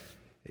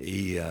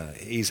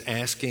he's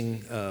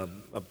asking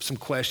some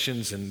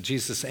questions, and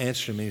Jesus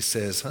answers him, and he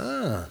says,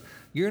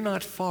 you're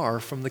not far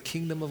from the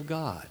kingdom of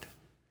God.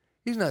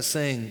 He's not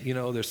saying,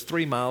 there's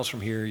 3 miles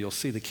from here, you'll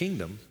see the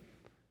kingdom.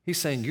 He's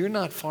saying, you're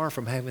not far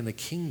from having the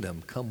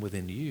kingdom come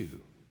within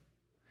you.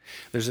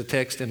 There's a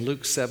text in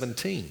Luke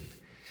 17,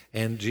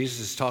 and Jesus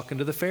is talking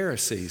to the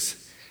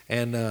Pharisees,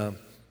 and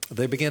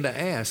they begin to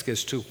ask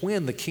as to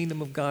when the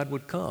kingdom of God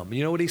would come.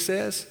 You know what he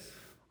says?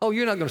 Oh,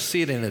 you're not going to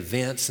see it in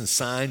events and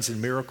signs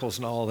and miracles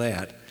and all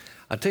that.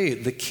 I tell you,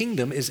 the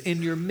kingdom is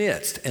in your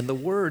midst, and the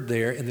word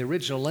there in the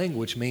original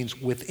language means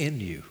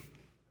within you.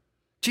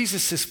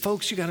 Jesus says,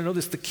 folks, you got to know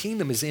this, the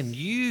kingdom is in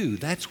you.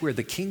 That's where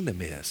the kingdom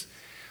is.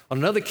 On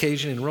another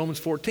occasion in Romans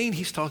 14,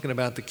 he's talking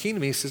about the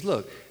kingdom. He says,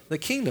 look, the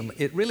kingdom,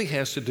 it really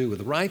has to do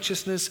with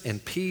righteousness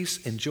and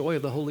peace and joy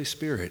of the Holy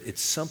Spirit.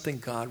 It's something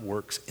God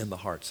works in the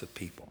hearts of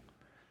people.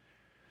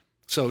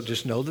 So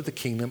just know that the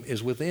kingdom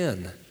is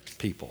within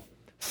people.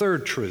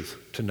 Third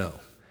truth to know,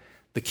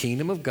 the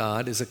kingdom of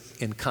God is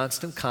in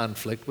constant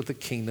conflict with the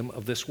kingdom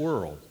of this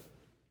world.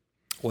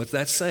 What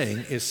that's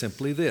saying is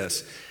simply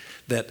this,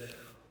 that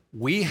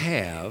we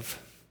have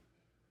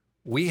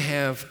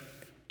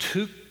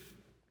two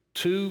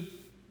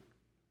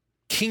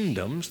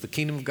kingdoms, the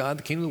kingdom of God,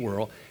 the kingdom of the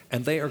world,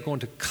 and they are going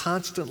to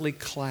constantly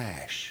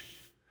clash.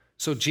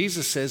 So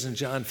Jesus says in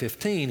John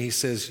 15, he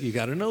says, you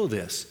got to know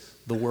this,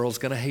 the world's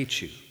going to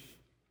hate you.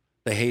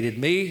 They hated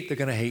me, they're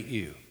going to hate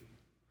you.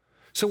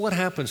 So what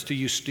happens to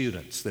you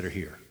students that are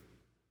here?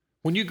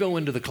 When you go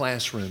into the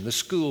classroom, the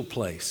school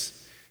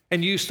place,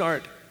 and you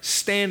start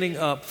standing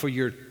up for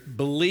your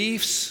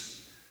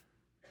beliefs,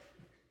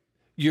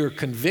 your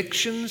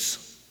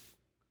convictions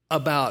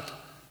about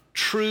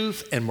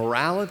truth and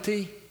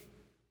morality,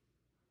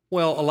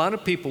 Well, a lot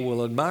of people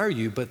will admire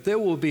you, but there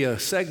will be a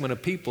segment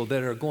of people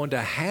that are going to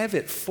have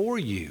it for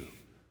you.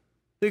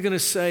 They're going to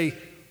say,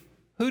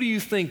 who do you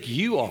think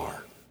you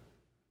are?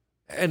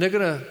 And they're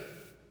going to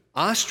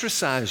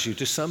ostracize you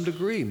to some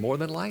degree, more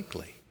than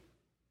likely.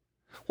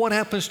 What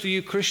happens to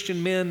you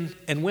Christian men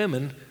and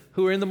women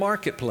who are in the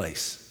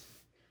marketplace?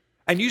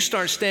 And you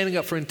start standing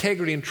up for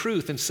integrity and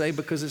truth and say,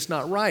 because it's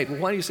not right. Well,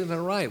 why do you say it's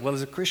not right? Well,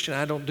 as a Christian,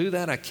 I don't do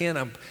that. I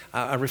can't.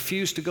 I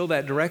refuse to go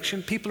that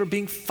direction. People are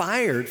being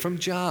fired from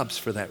jobs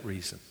for that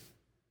reason.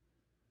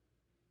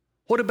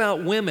 What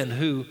about women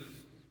who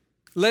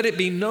let it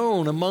be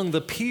known among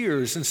the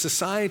peers in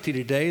society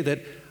today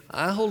that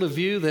I hold a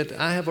view that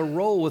I have a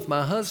role with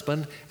my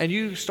husband, and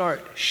you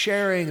start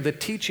sharing the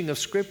teaching of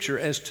Scripture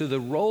as to the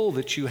role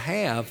that you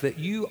have, that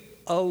you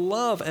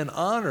love and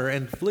honor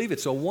and believe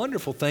it's a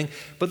wonderful thing,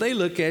 but they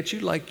look at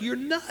you like you're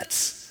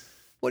nuts.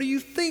 What are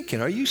you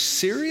thinking? Are you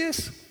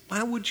serious?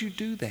 Why would you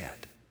do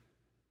that?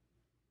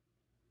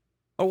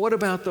 Or what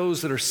about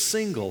those that are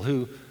single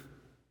who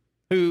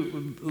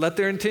let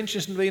their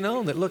intentions be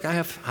known that, look, I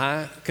have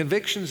high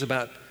convictions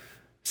about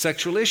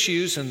sexual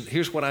issues, and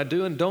here's what I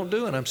do and don't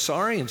do, and I'm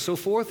sorry, and so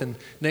forth, and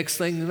next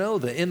thing you know,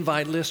 the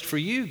invite list for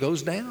you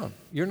goes down.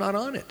 You're not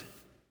on it.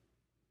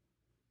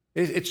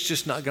 It's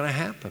just not going to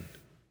happen.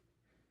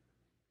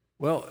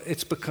 Well,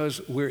 it's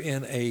because we're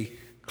in a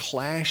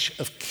clash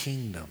of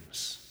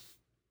kingdoms.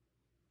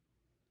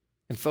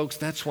 And folks,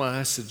 that's why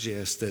I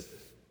suggest that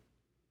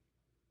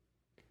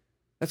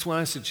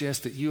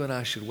you and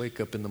I should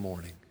wake up in the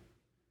morning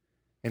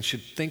and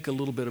should think a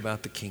little bit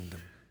about the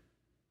kingdom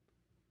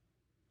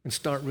and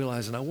start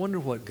realizing, I wonder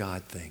what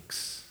God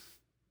thinks.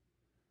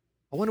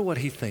 I wonder what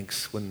he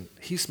thinks when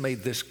he's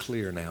made this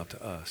clear now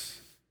to us.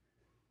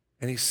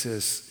 And he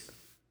says,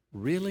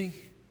 really?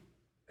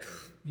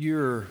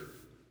 You're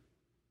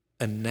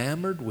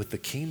enamored with the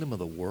kingdom of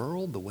the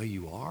world the way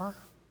you are?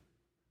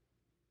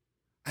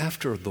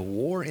 After the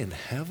war in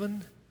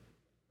heaven?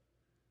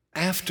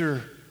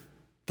 After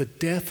the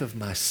death of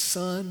my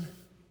son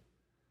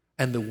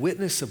and the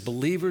witness of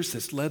believers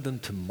that's led them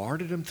to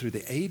martyrdom through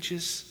the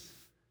ages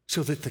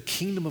so that the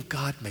kingdom of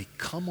God may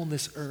come on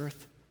this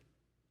earth?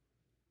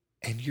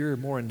 And you're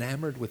more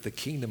enamored with the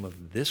kingdom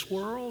of this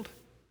world?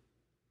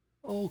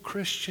 Oh,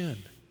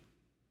 Christian,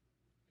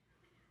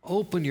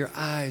 open your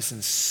eyes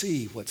and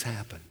see what's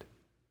happened.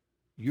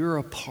 You're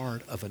a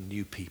part of a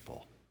new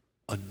people,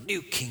 a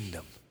new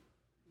kingdom.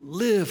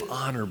 Live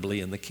honorably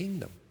in the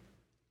kingdom.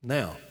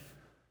 Now,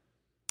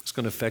 it's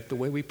going to affect the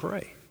way we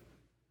pray.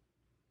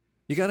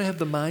 You got to have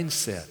the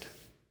mindset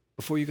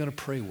before you're going to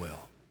pray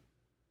well.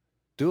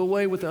 Do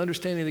away with the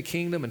understanding of the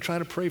kingdom and try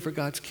to pray for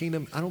God's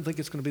kingdom. I don't think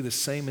it's going to be the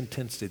same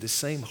intensity, the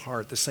same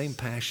heart, the same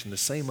passion, the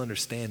same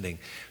understanding.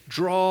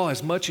 Draw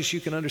as much as you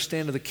can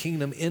understand of the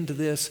kingdom into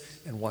this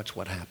and watch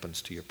what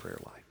happens to your prayer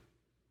life.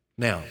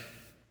 Now,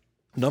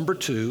 number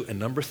 2 and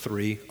number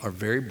 3 are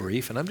very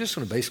brief, and I'm just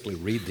going to basically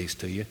read these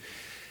to you.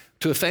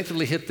 To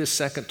effectively hit this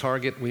second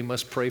target, we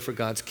must pray for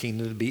God's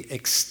kingdom to be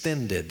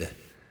extended.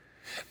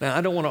 Now,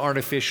 I don't want to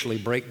artificially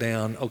break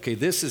down, okay,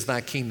 this is thy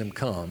kingdom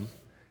come,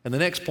 and the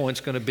next point's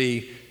going to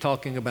be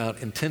talking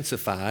about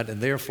intensified, and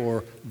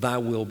therefore thy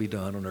will be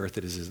done on earth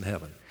as it is in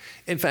heaven.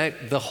 In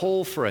fact, the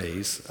whole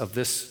phrase of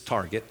this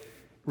target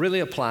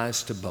really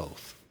applies to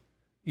both.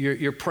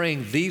 You're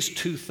praying these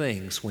two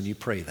things when you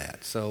pray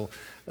that. So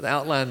the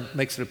outline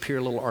makes it appear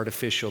a little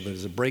artificial.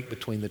 There's a break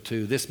between the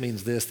two. This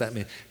means this, that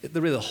means...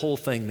 Really, the whole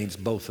thing means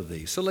both of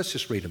these. So let's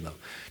just read them, though.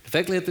 To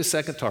effectively hit this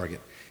second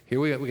target, here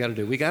we got to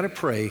do. We got to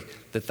pray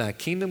that thy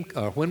kingdom...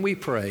 when we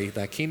pray,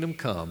 thy kingdom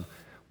come,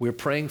 we're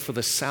praying for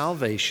the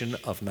salvation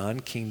of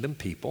non-kingdom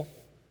people.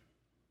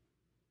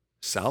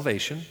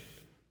 Salvation.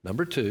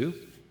 Number 2,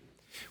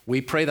 we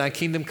pray thy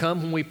kingdom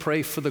come when we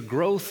pray for the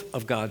growth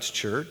of God's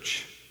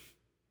church.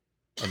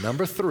 And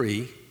number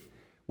 3,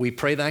 we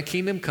pray thy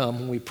kingdom come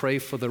when we pray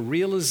for the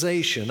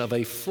realization of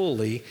a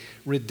fully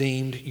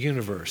redeemed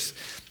universe.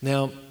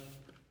 Now,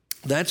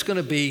 that's going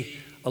to be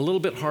a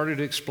little bit harder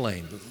to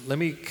explain. Let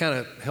me kind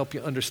of help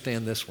you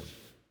understand this one.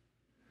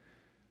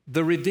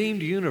 The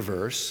redeemed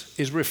universe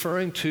is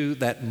referring to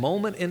that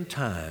moment in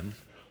time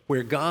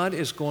where God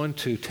is going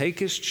to take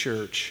his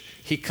church.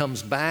 He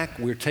comes back.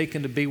 We're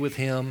taken to be with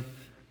him.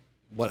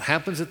 What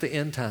happens at the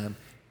end time?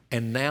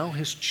 And now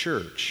his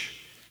church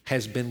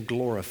has been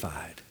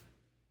glorified.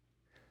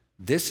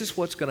 This is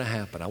what's going to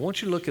happen. I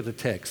want you to look at the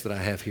text that I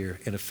have here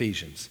in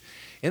Ephesians.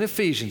 In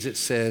Ephesians it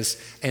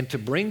says, and to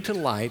bring to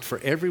light for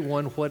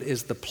everyone what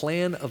is the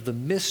plan of the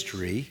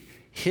mystery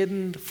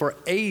hidden for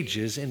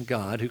ages in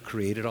God who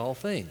created all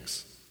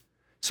things,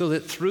 so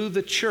that through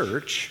the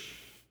church,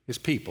 his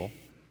people,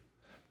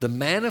 the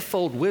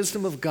manifold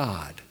wisdom of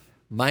God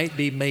might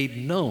be made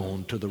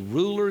known to the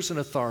rulers and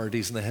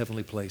authorities in the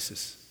heavenly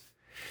places.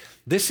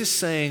 This is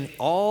saying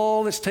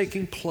all that's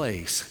taking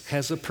place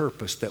has a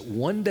purpose, that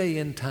one day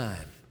in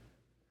time,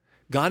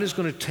 God is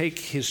going to take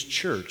his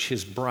church,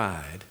 his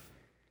bride,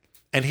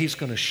 and he's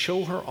going to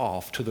show her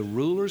off to the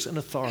rulers and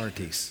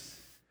authorities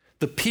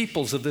The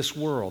peoples of this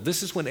world.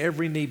 This is when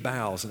every knee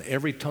bows and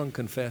every tongue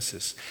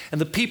confesses.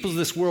 And the peoples of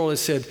this world have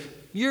said,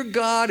 your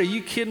God, are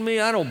you kidding me?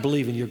 I don't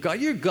believe in your God.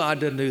 Your God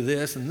doesn't do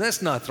this, and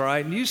that's not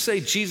right. And you say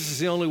Jesus is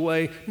the only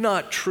way,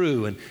 not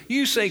true. And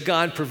you say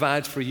God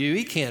provides for you.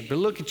 He can't, but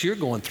look at you, you're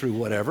going through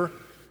whatever.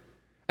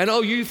 And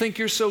oh, you think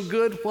you're so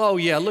good? Well,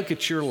 yeah, look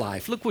at your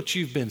life. Look what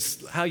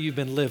how you've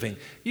been living.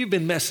 You've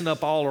been messing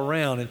up all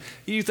around, and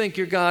you think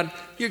your God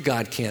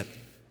can't.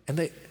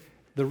 And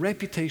the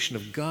reputation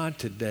of God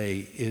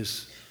today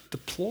is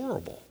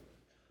deplorable.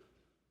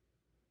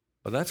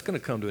 But that's going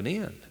to come to an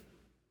end.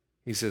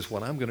 He says,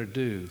 what I'm going to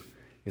do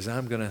is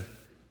I'm going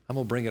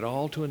to bring it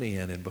all to an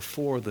end. And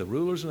before the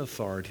rulers and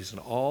authorities and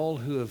all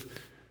who've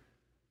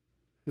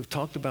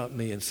talked about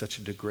me in such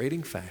a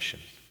degrading fashion,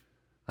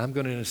 I'm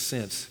going to, in a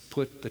sense,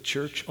 put the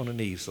church on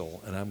an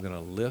easel, and I'm going to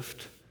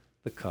lift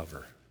the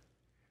cover.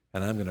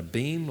 And I'm going to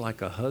beam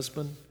like a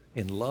husband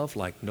in love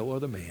like no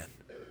other man,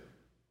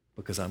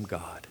 because I'm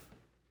God.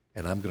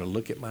 And I'm going to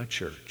look at my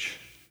church,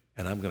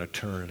 and I'm going to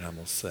turn and I'm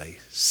going to say,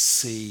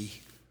 see,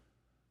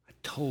 I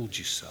told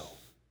you so.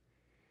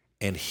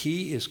 And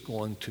he is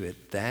going to,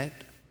 at that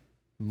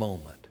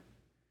moment,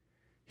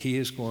 he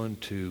is going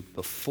to,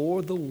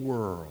 before the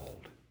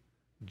world,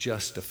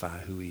 justify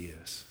who he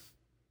is.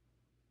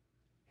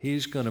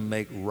 He's going to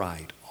make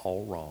right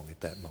all wrong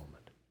at that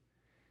moment.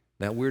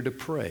 Now we're to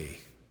pray,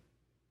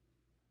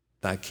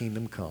 thy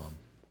kingdom come.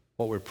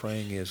 What we're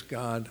praying is,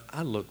 God,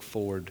 I look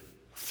forward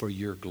for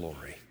your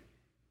glory.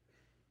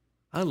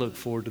 I look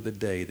forward to the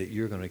day that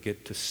you're going to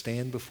get to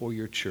stand before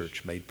your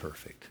church made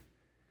perfect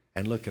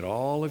and look at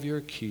all of your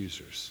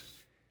accusers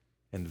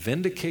and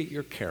vindicate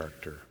your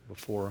character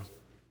before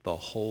the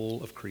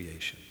whole of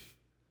creation.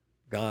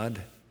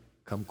 God,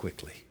 come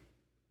quickly.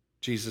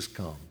 Jesus,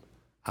 come.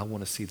 I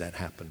want to see that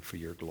happen for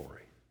your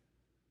glory.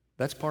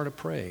 That's part of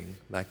praying,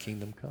 thy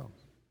kingdom come.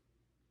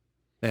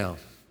 Now,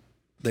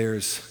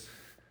 there's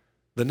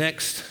the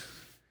next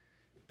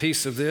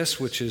piece of this,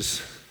 which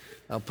is,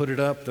 I'll put it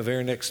up, the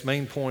very next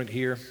main point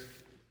here.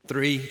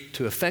 3,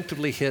 to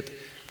effectively hit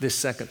this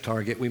second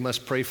target, we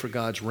must pray for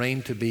God's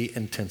reign to be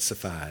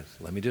intensified.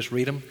 Let me just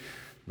read them.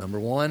 Number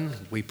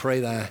 1, we pray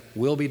thy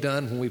will be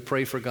done when we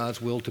pray for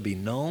God's will to be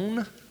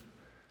known.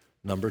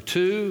 Number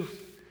 2,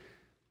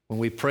 when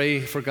we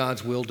pray for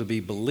God's will to be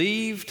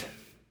believed.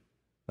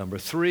 Number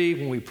 3,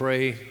 when we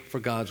pray for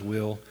God's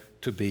will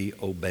to be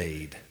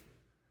obeyed.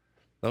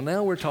 Well,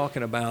 now we're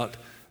talking about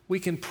we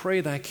can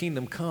pray thy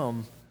kingdom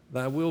come,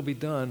 thy will be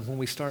done when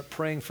we start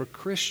praying for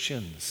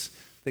Christians,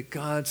 that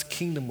God's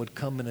kingdom would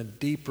come in a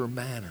deeper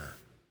manner.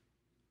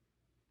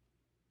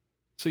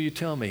 So you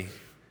tell me,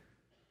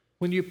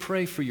 when you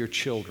pray for your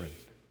children,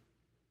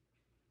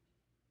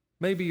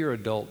 maybe your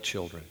adult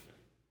children,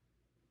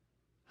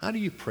 how do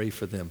you pray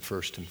for them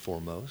first and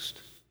foremost?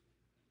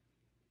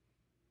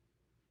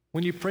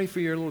 When you pray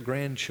for your little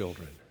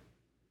grandchildren,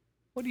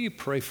 what do you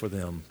pray for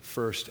them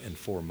first and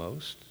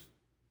foremost?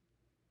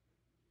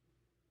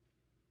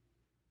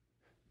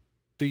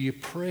 Do you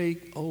pray,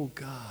 oh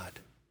God,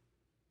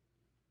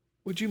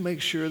 would you make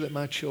sure that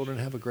my children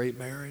have a great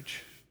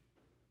marriage?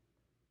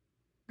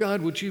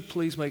 God, would you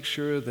please make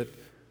sure that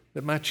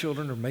my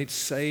children are made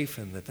safe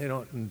and that they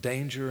don't in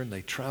danger and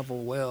they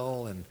travel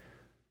well? And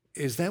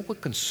is that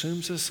what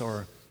consumes us,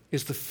 or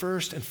is the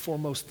first and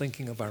foremost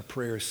thinking of our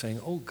prayers saying,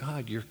 oh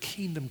God, your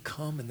kingdom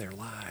come in their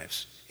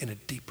lives in a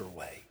deeper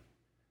way?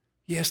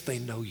 Yes, they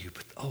know you,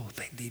 but oh,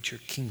 they need your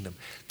kingdom.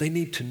 They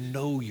need to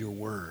know your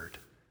word.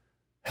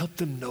 Help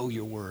them know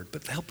your word,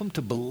 but help them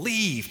to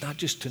believe, not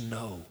just to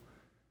know.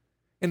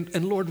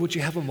 And Lord, would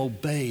you have them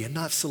obey, and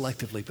not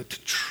selectively, but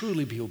to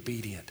truly be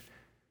obedient?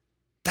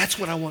 That's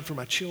what I want for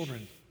my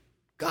children.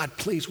 God,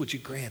 please, would you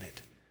grant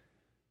it?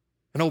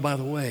 And oh, by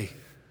the way,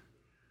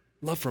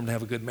 love for them to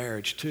have a good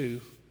marriage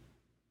too.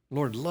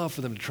 Lord, love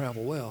for them to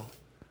travel well.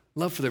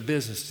 Love for their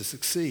business to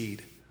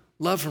succeed.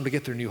 Love for them to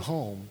get their new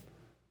home.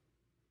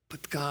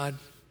 But God,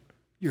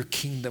 your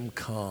kingdom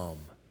come.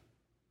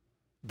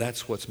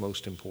 That's what's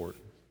most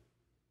important.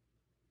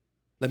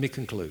 Let me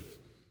conclude.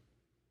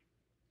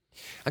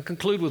 I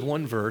conclude with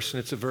one verse, and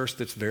it's a verse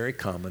that's very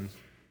common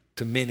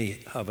to many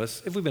of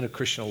us. If we've been a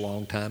Christian a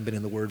long time, been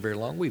in the Word very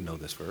long, we know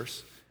this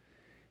verse.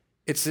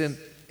 It's in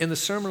the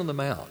Sermon on the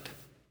Mount,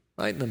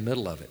 right in the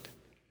middle of it.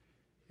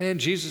 And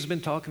Jesus has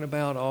been talking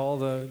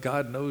about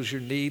God knows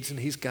your needs, and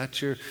He's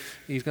going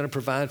to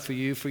provide for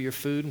you for your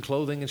food and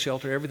clothing and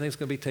shelter. Everything's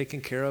going to be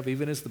taken care of,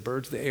 even as the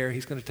birds of the air.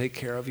 He's going to take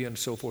care of you, and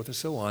so forth and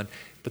so on.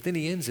 But then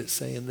He ends it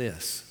saying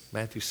this,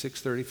 Matthew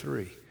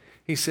 6:33.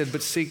 He said,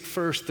 but seek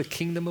first the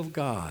kingdom of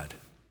God.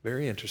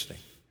 Very interesting.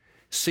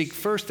 Seek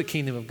first the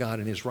kingdom of God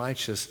and His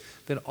righteousness,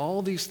 then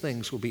all these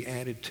things will be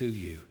added to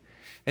you.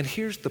 And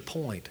here's the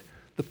point.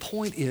 The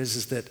point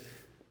is that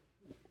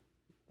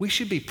we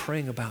should be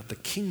praying about the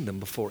kingdom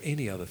before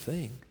any other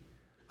thing.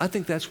 I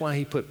think that's why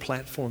He put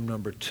platform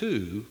number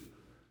 2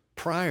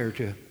 prior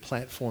to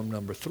platform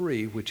number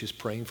 3, which is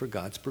praying for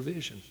God's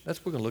provision. That's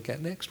what we're going to look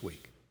at next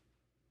week.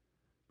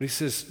 But He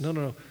says,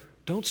 no,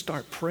 don't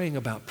start praying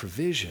about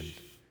provision.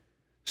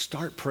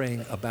 Start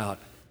praying about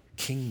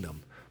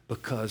kingdom.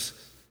 because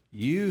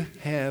you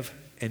have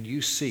and you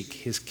seek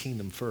his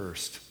kingdom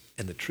first.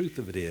 And the truth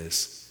of it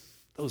is,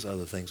 those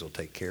other things will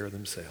take care of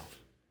themselves.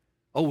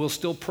 Oh, we'll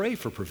still pray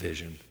for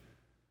provision,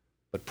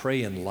 but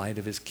pray in light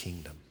of his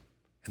kingdom,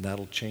 and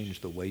that'll change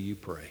the way you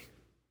pray.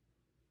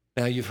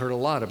 Now, you've heard a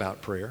lot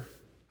about prayer.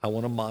 I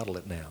want to model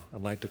it now.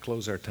 I'd like to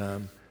close our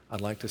time.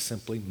 I'd like to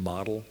simply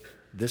model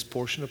this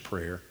portion of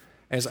prayer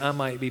as I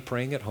might be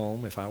praying at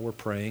home if I were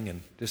praying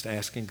and just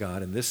asking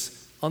God on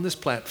this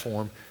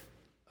platform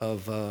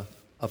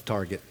of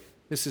Target.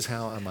 This is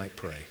how I might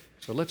pray.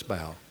 So let's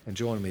bow and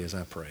join me as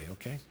I pray,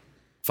 okay?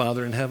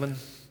 Father in heaven,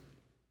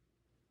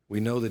 we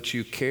know that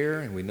you care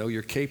and we know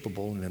you're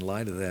capable, and in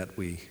light of that,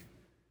 we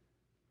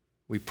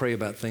pray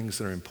about things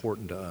that are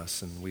important to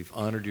us, and we've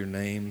honored your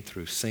name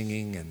through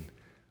singing and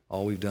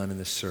all we've done in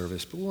this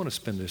service, but we want to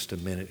spend just a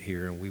minute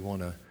here, and we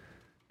want to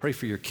pray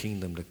for your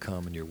kingdom to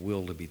come and your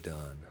will to be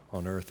done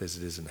on earth as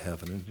it is in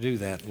heaven. And to do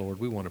that, Lord,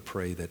 we want to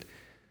pray that,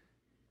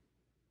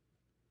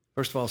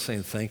 first of all,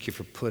 saying thank you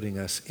for putting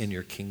us in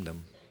your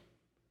kingdom.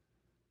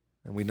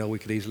 And we know we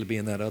could easily be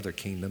in that other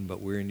kingdom,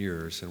 but we're in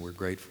yours, and we're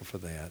grateful for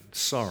that.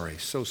 Sorry,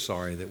 so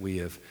sorry that we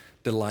have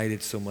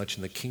delighted so much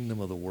in the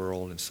kingdom of the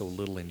world and so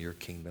little in your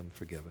kingdom.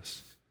 Forgive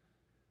us.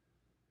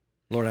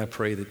 Lord, I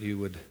pray that you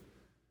would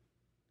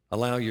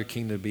allow your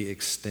kingdom to be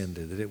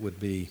extended, that it would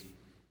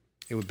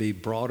be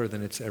broader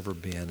than it's ever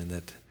been, and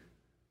that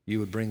you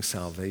would bring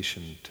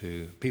salvation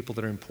to people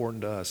that are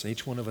important to us. And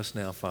each one of us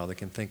now, Father,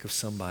 can think of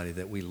somebody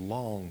that we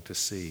long to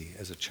see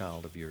as a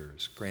child of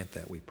yours. Grant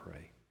that, we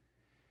pray.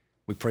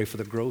 We pray for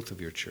the growth of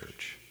your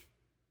church.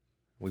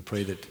 We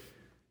pray that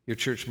your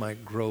church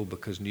might grow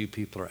because new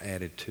people are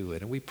added to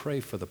it. And we pray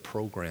for the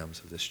programs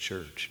of this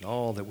church and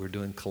all that we're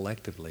doing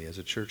collectively as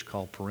a church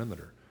called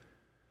Perimeter,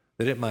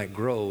 that it might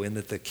grow and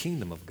that the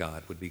kingdom of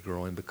God would be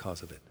growing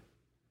because of it.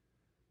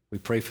 We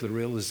pray for the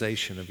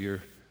realization of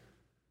your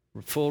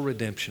full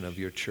redemption of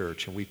your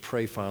church. And we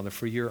pray, Father,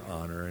 for your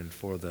honor and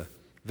for the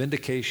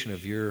vindication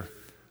of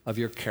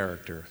your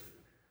character,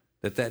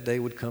 that day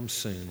would come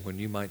soon when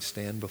you might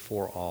stand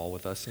before all,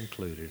 with us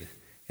included,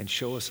 and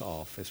show us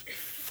off as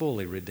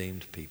fully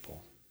redeemed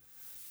people.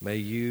 May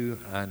you,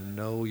 I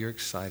know you're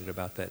excited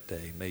about that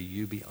day, may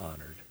you be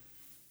honored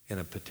in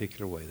a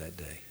particular way that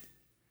day.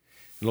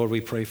 Lord,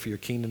 we pray for your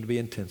kingdom to be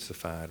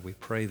intensified. We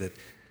pray that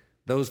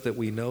those that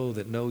we know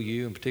that know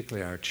you, and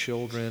particularly our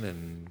children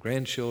and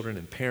grandchildren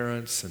and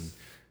parents and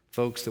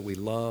folks that we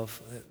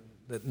love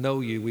that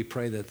know you, we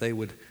pray that they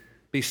would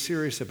be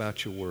serious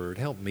about your word.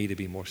 Help me to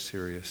be more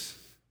serious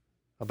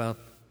about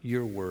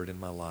your word in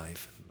my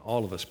life.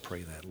 All of us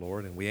pray that,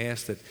 Lord, and we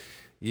ask that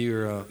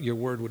your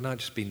word would not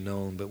just be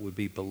known, but would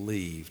be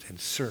believed and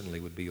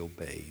certainly would be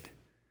obeyed.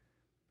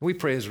 We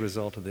pray as a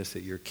result of this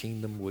that your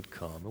kingdom would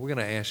come. And we're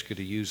going to ask you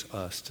to use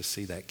us to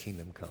see that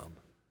kingdom come.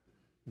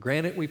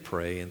 Grant it, we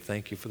pray, and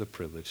thank you for the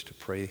privilege to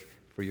pray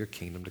for your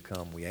kingdom to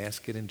come. We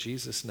ask it in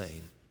Jesus'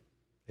 name.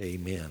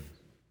 Amen.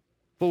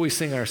 Before we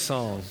sing our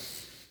song,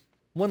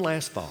 one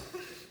last thought.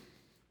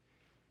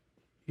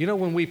 You know,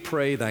 when we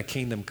pray, thy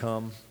kingdom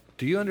come,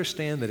 do you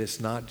understand that it's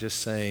not just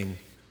saying,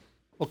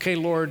 okay,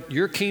 Lord,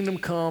 your kingdom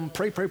come,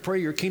 pray,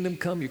 your kingdom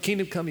come, your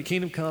kingdom come, your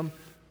kingdom come.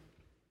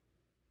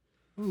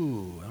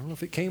 Ooh, I don't know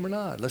if it came or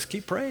not. Let's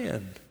keep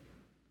praying.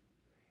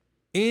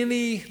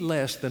 Any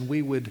more than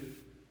we would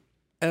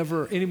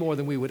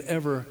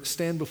ever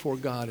stand before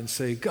God and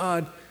say,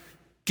 God,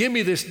 give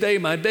me this day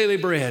my daily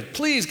bread.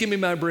 Please give me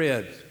my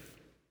bread.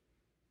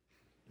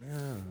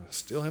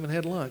 Still haven't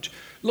had lunch.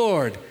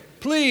 Lord,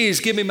 please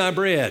give me my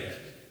bread.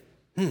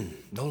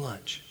 No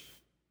lunch.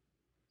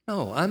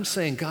 No, I'm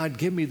saying, God,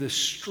 give me the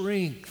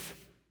strength.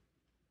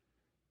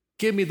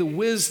 Give me the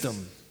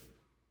wisdom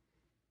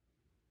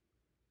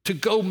to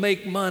go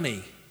make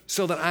money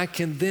so that I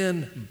can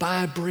then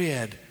buy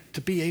bread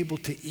to be able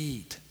to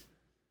eat.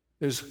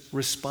 There's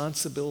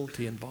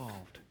responsibility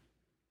involved.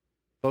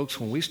 Folks,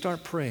 when we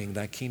start praying,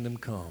 thy kingdom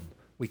come,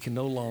 we can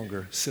no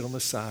longer sit on the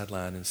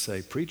sideline and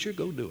say, preacher,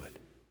 go do it.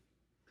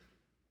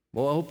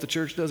 Well, I hope the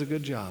church does a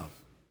good job.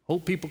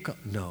 Hope people come.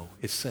 No,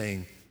 it's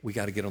saying we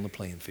got to get on the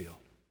playing field.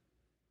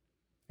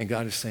 And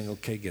God is saying,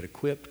 okay, get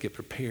equipped, get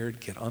prepared,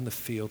 get on the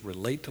field,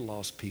 relate to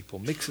lost people,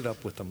 mix it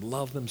up with them,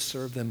 love them,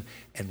 serve them,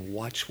 and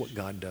watch what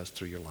God does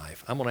through your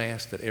life. I'm going to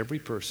ask that every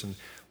person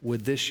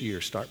would this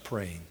year start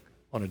praying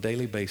on a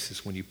daily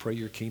basis. When you pray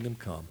your kingdom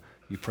come,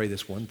 you pray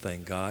this one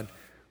thing: God,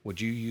 would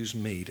you use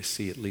me to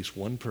see at least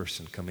one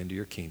person come into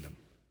your kingdom?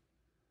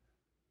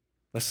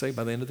 Let's say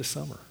by the end of the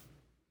summer.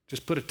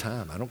 Just put a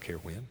time, I don't care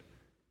when.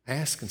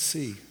 Ask and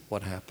see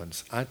what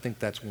happens. I think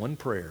that's one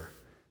prayer.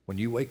 When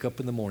you wake up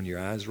in the morning, your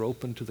eyes are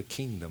open to the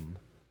kingdom,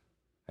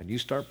 and you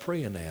start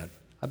praying that,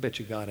 I bet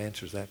you God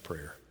answers that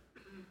prayer.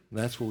 And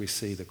that's where we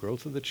see the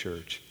growth of the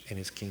church and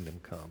his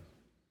kingdom come.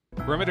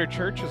 Perimeter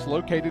Church is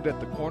located at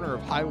the corner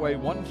of Highway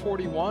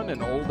 141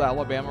 and Old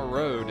Alabama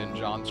Road in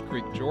Johns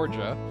Creek,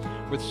 Georgia,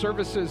 with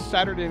services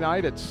Saturday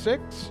night at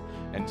 6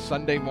 and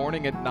Sunday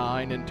morning at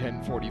 9 and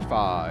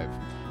 10:45.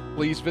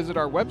 Please visit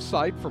our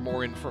website for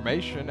more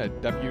information at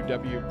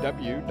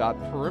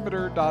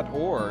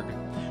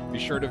www.perimeter.org. Be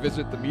sure to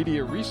visit the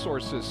Media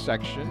Resources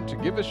section to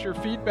give us your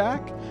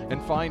feedback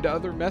and find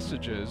other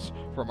messages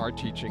from our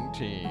teaching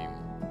team.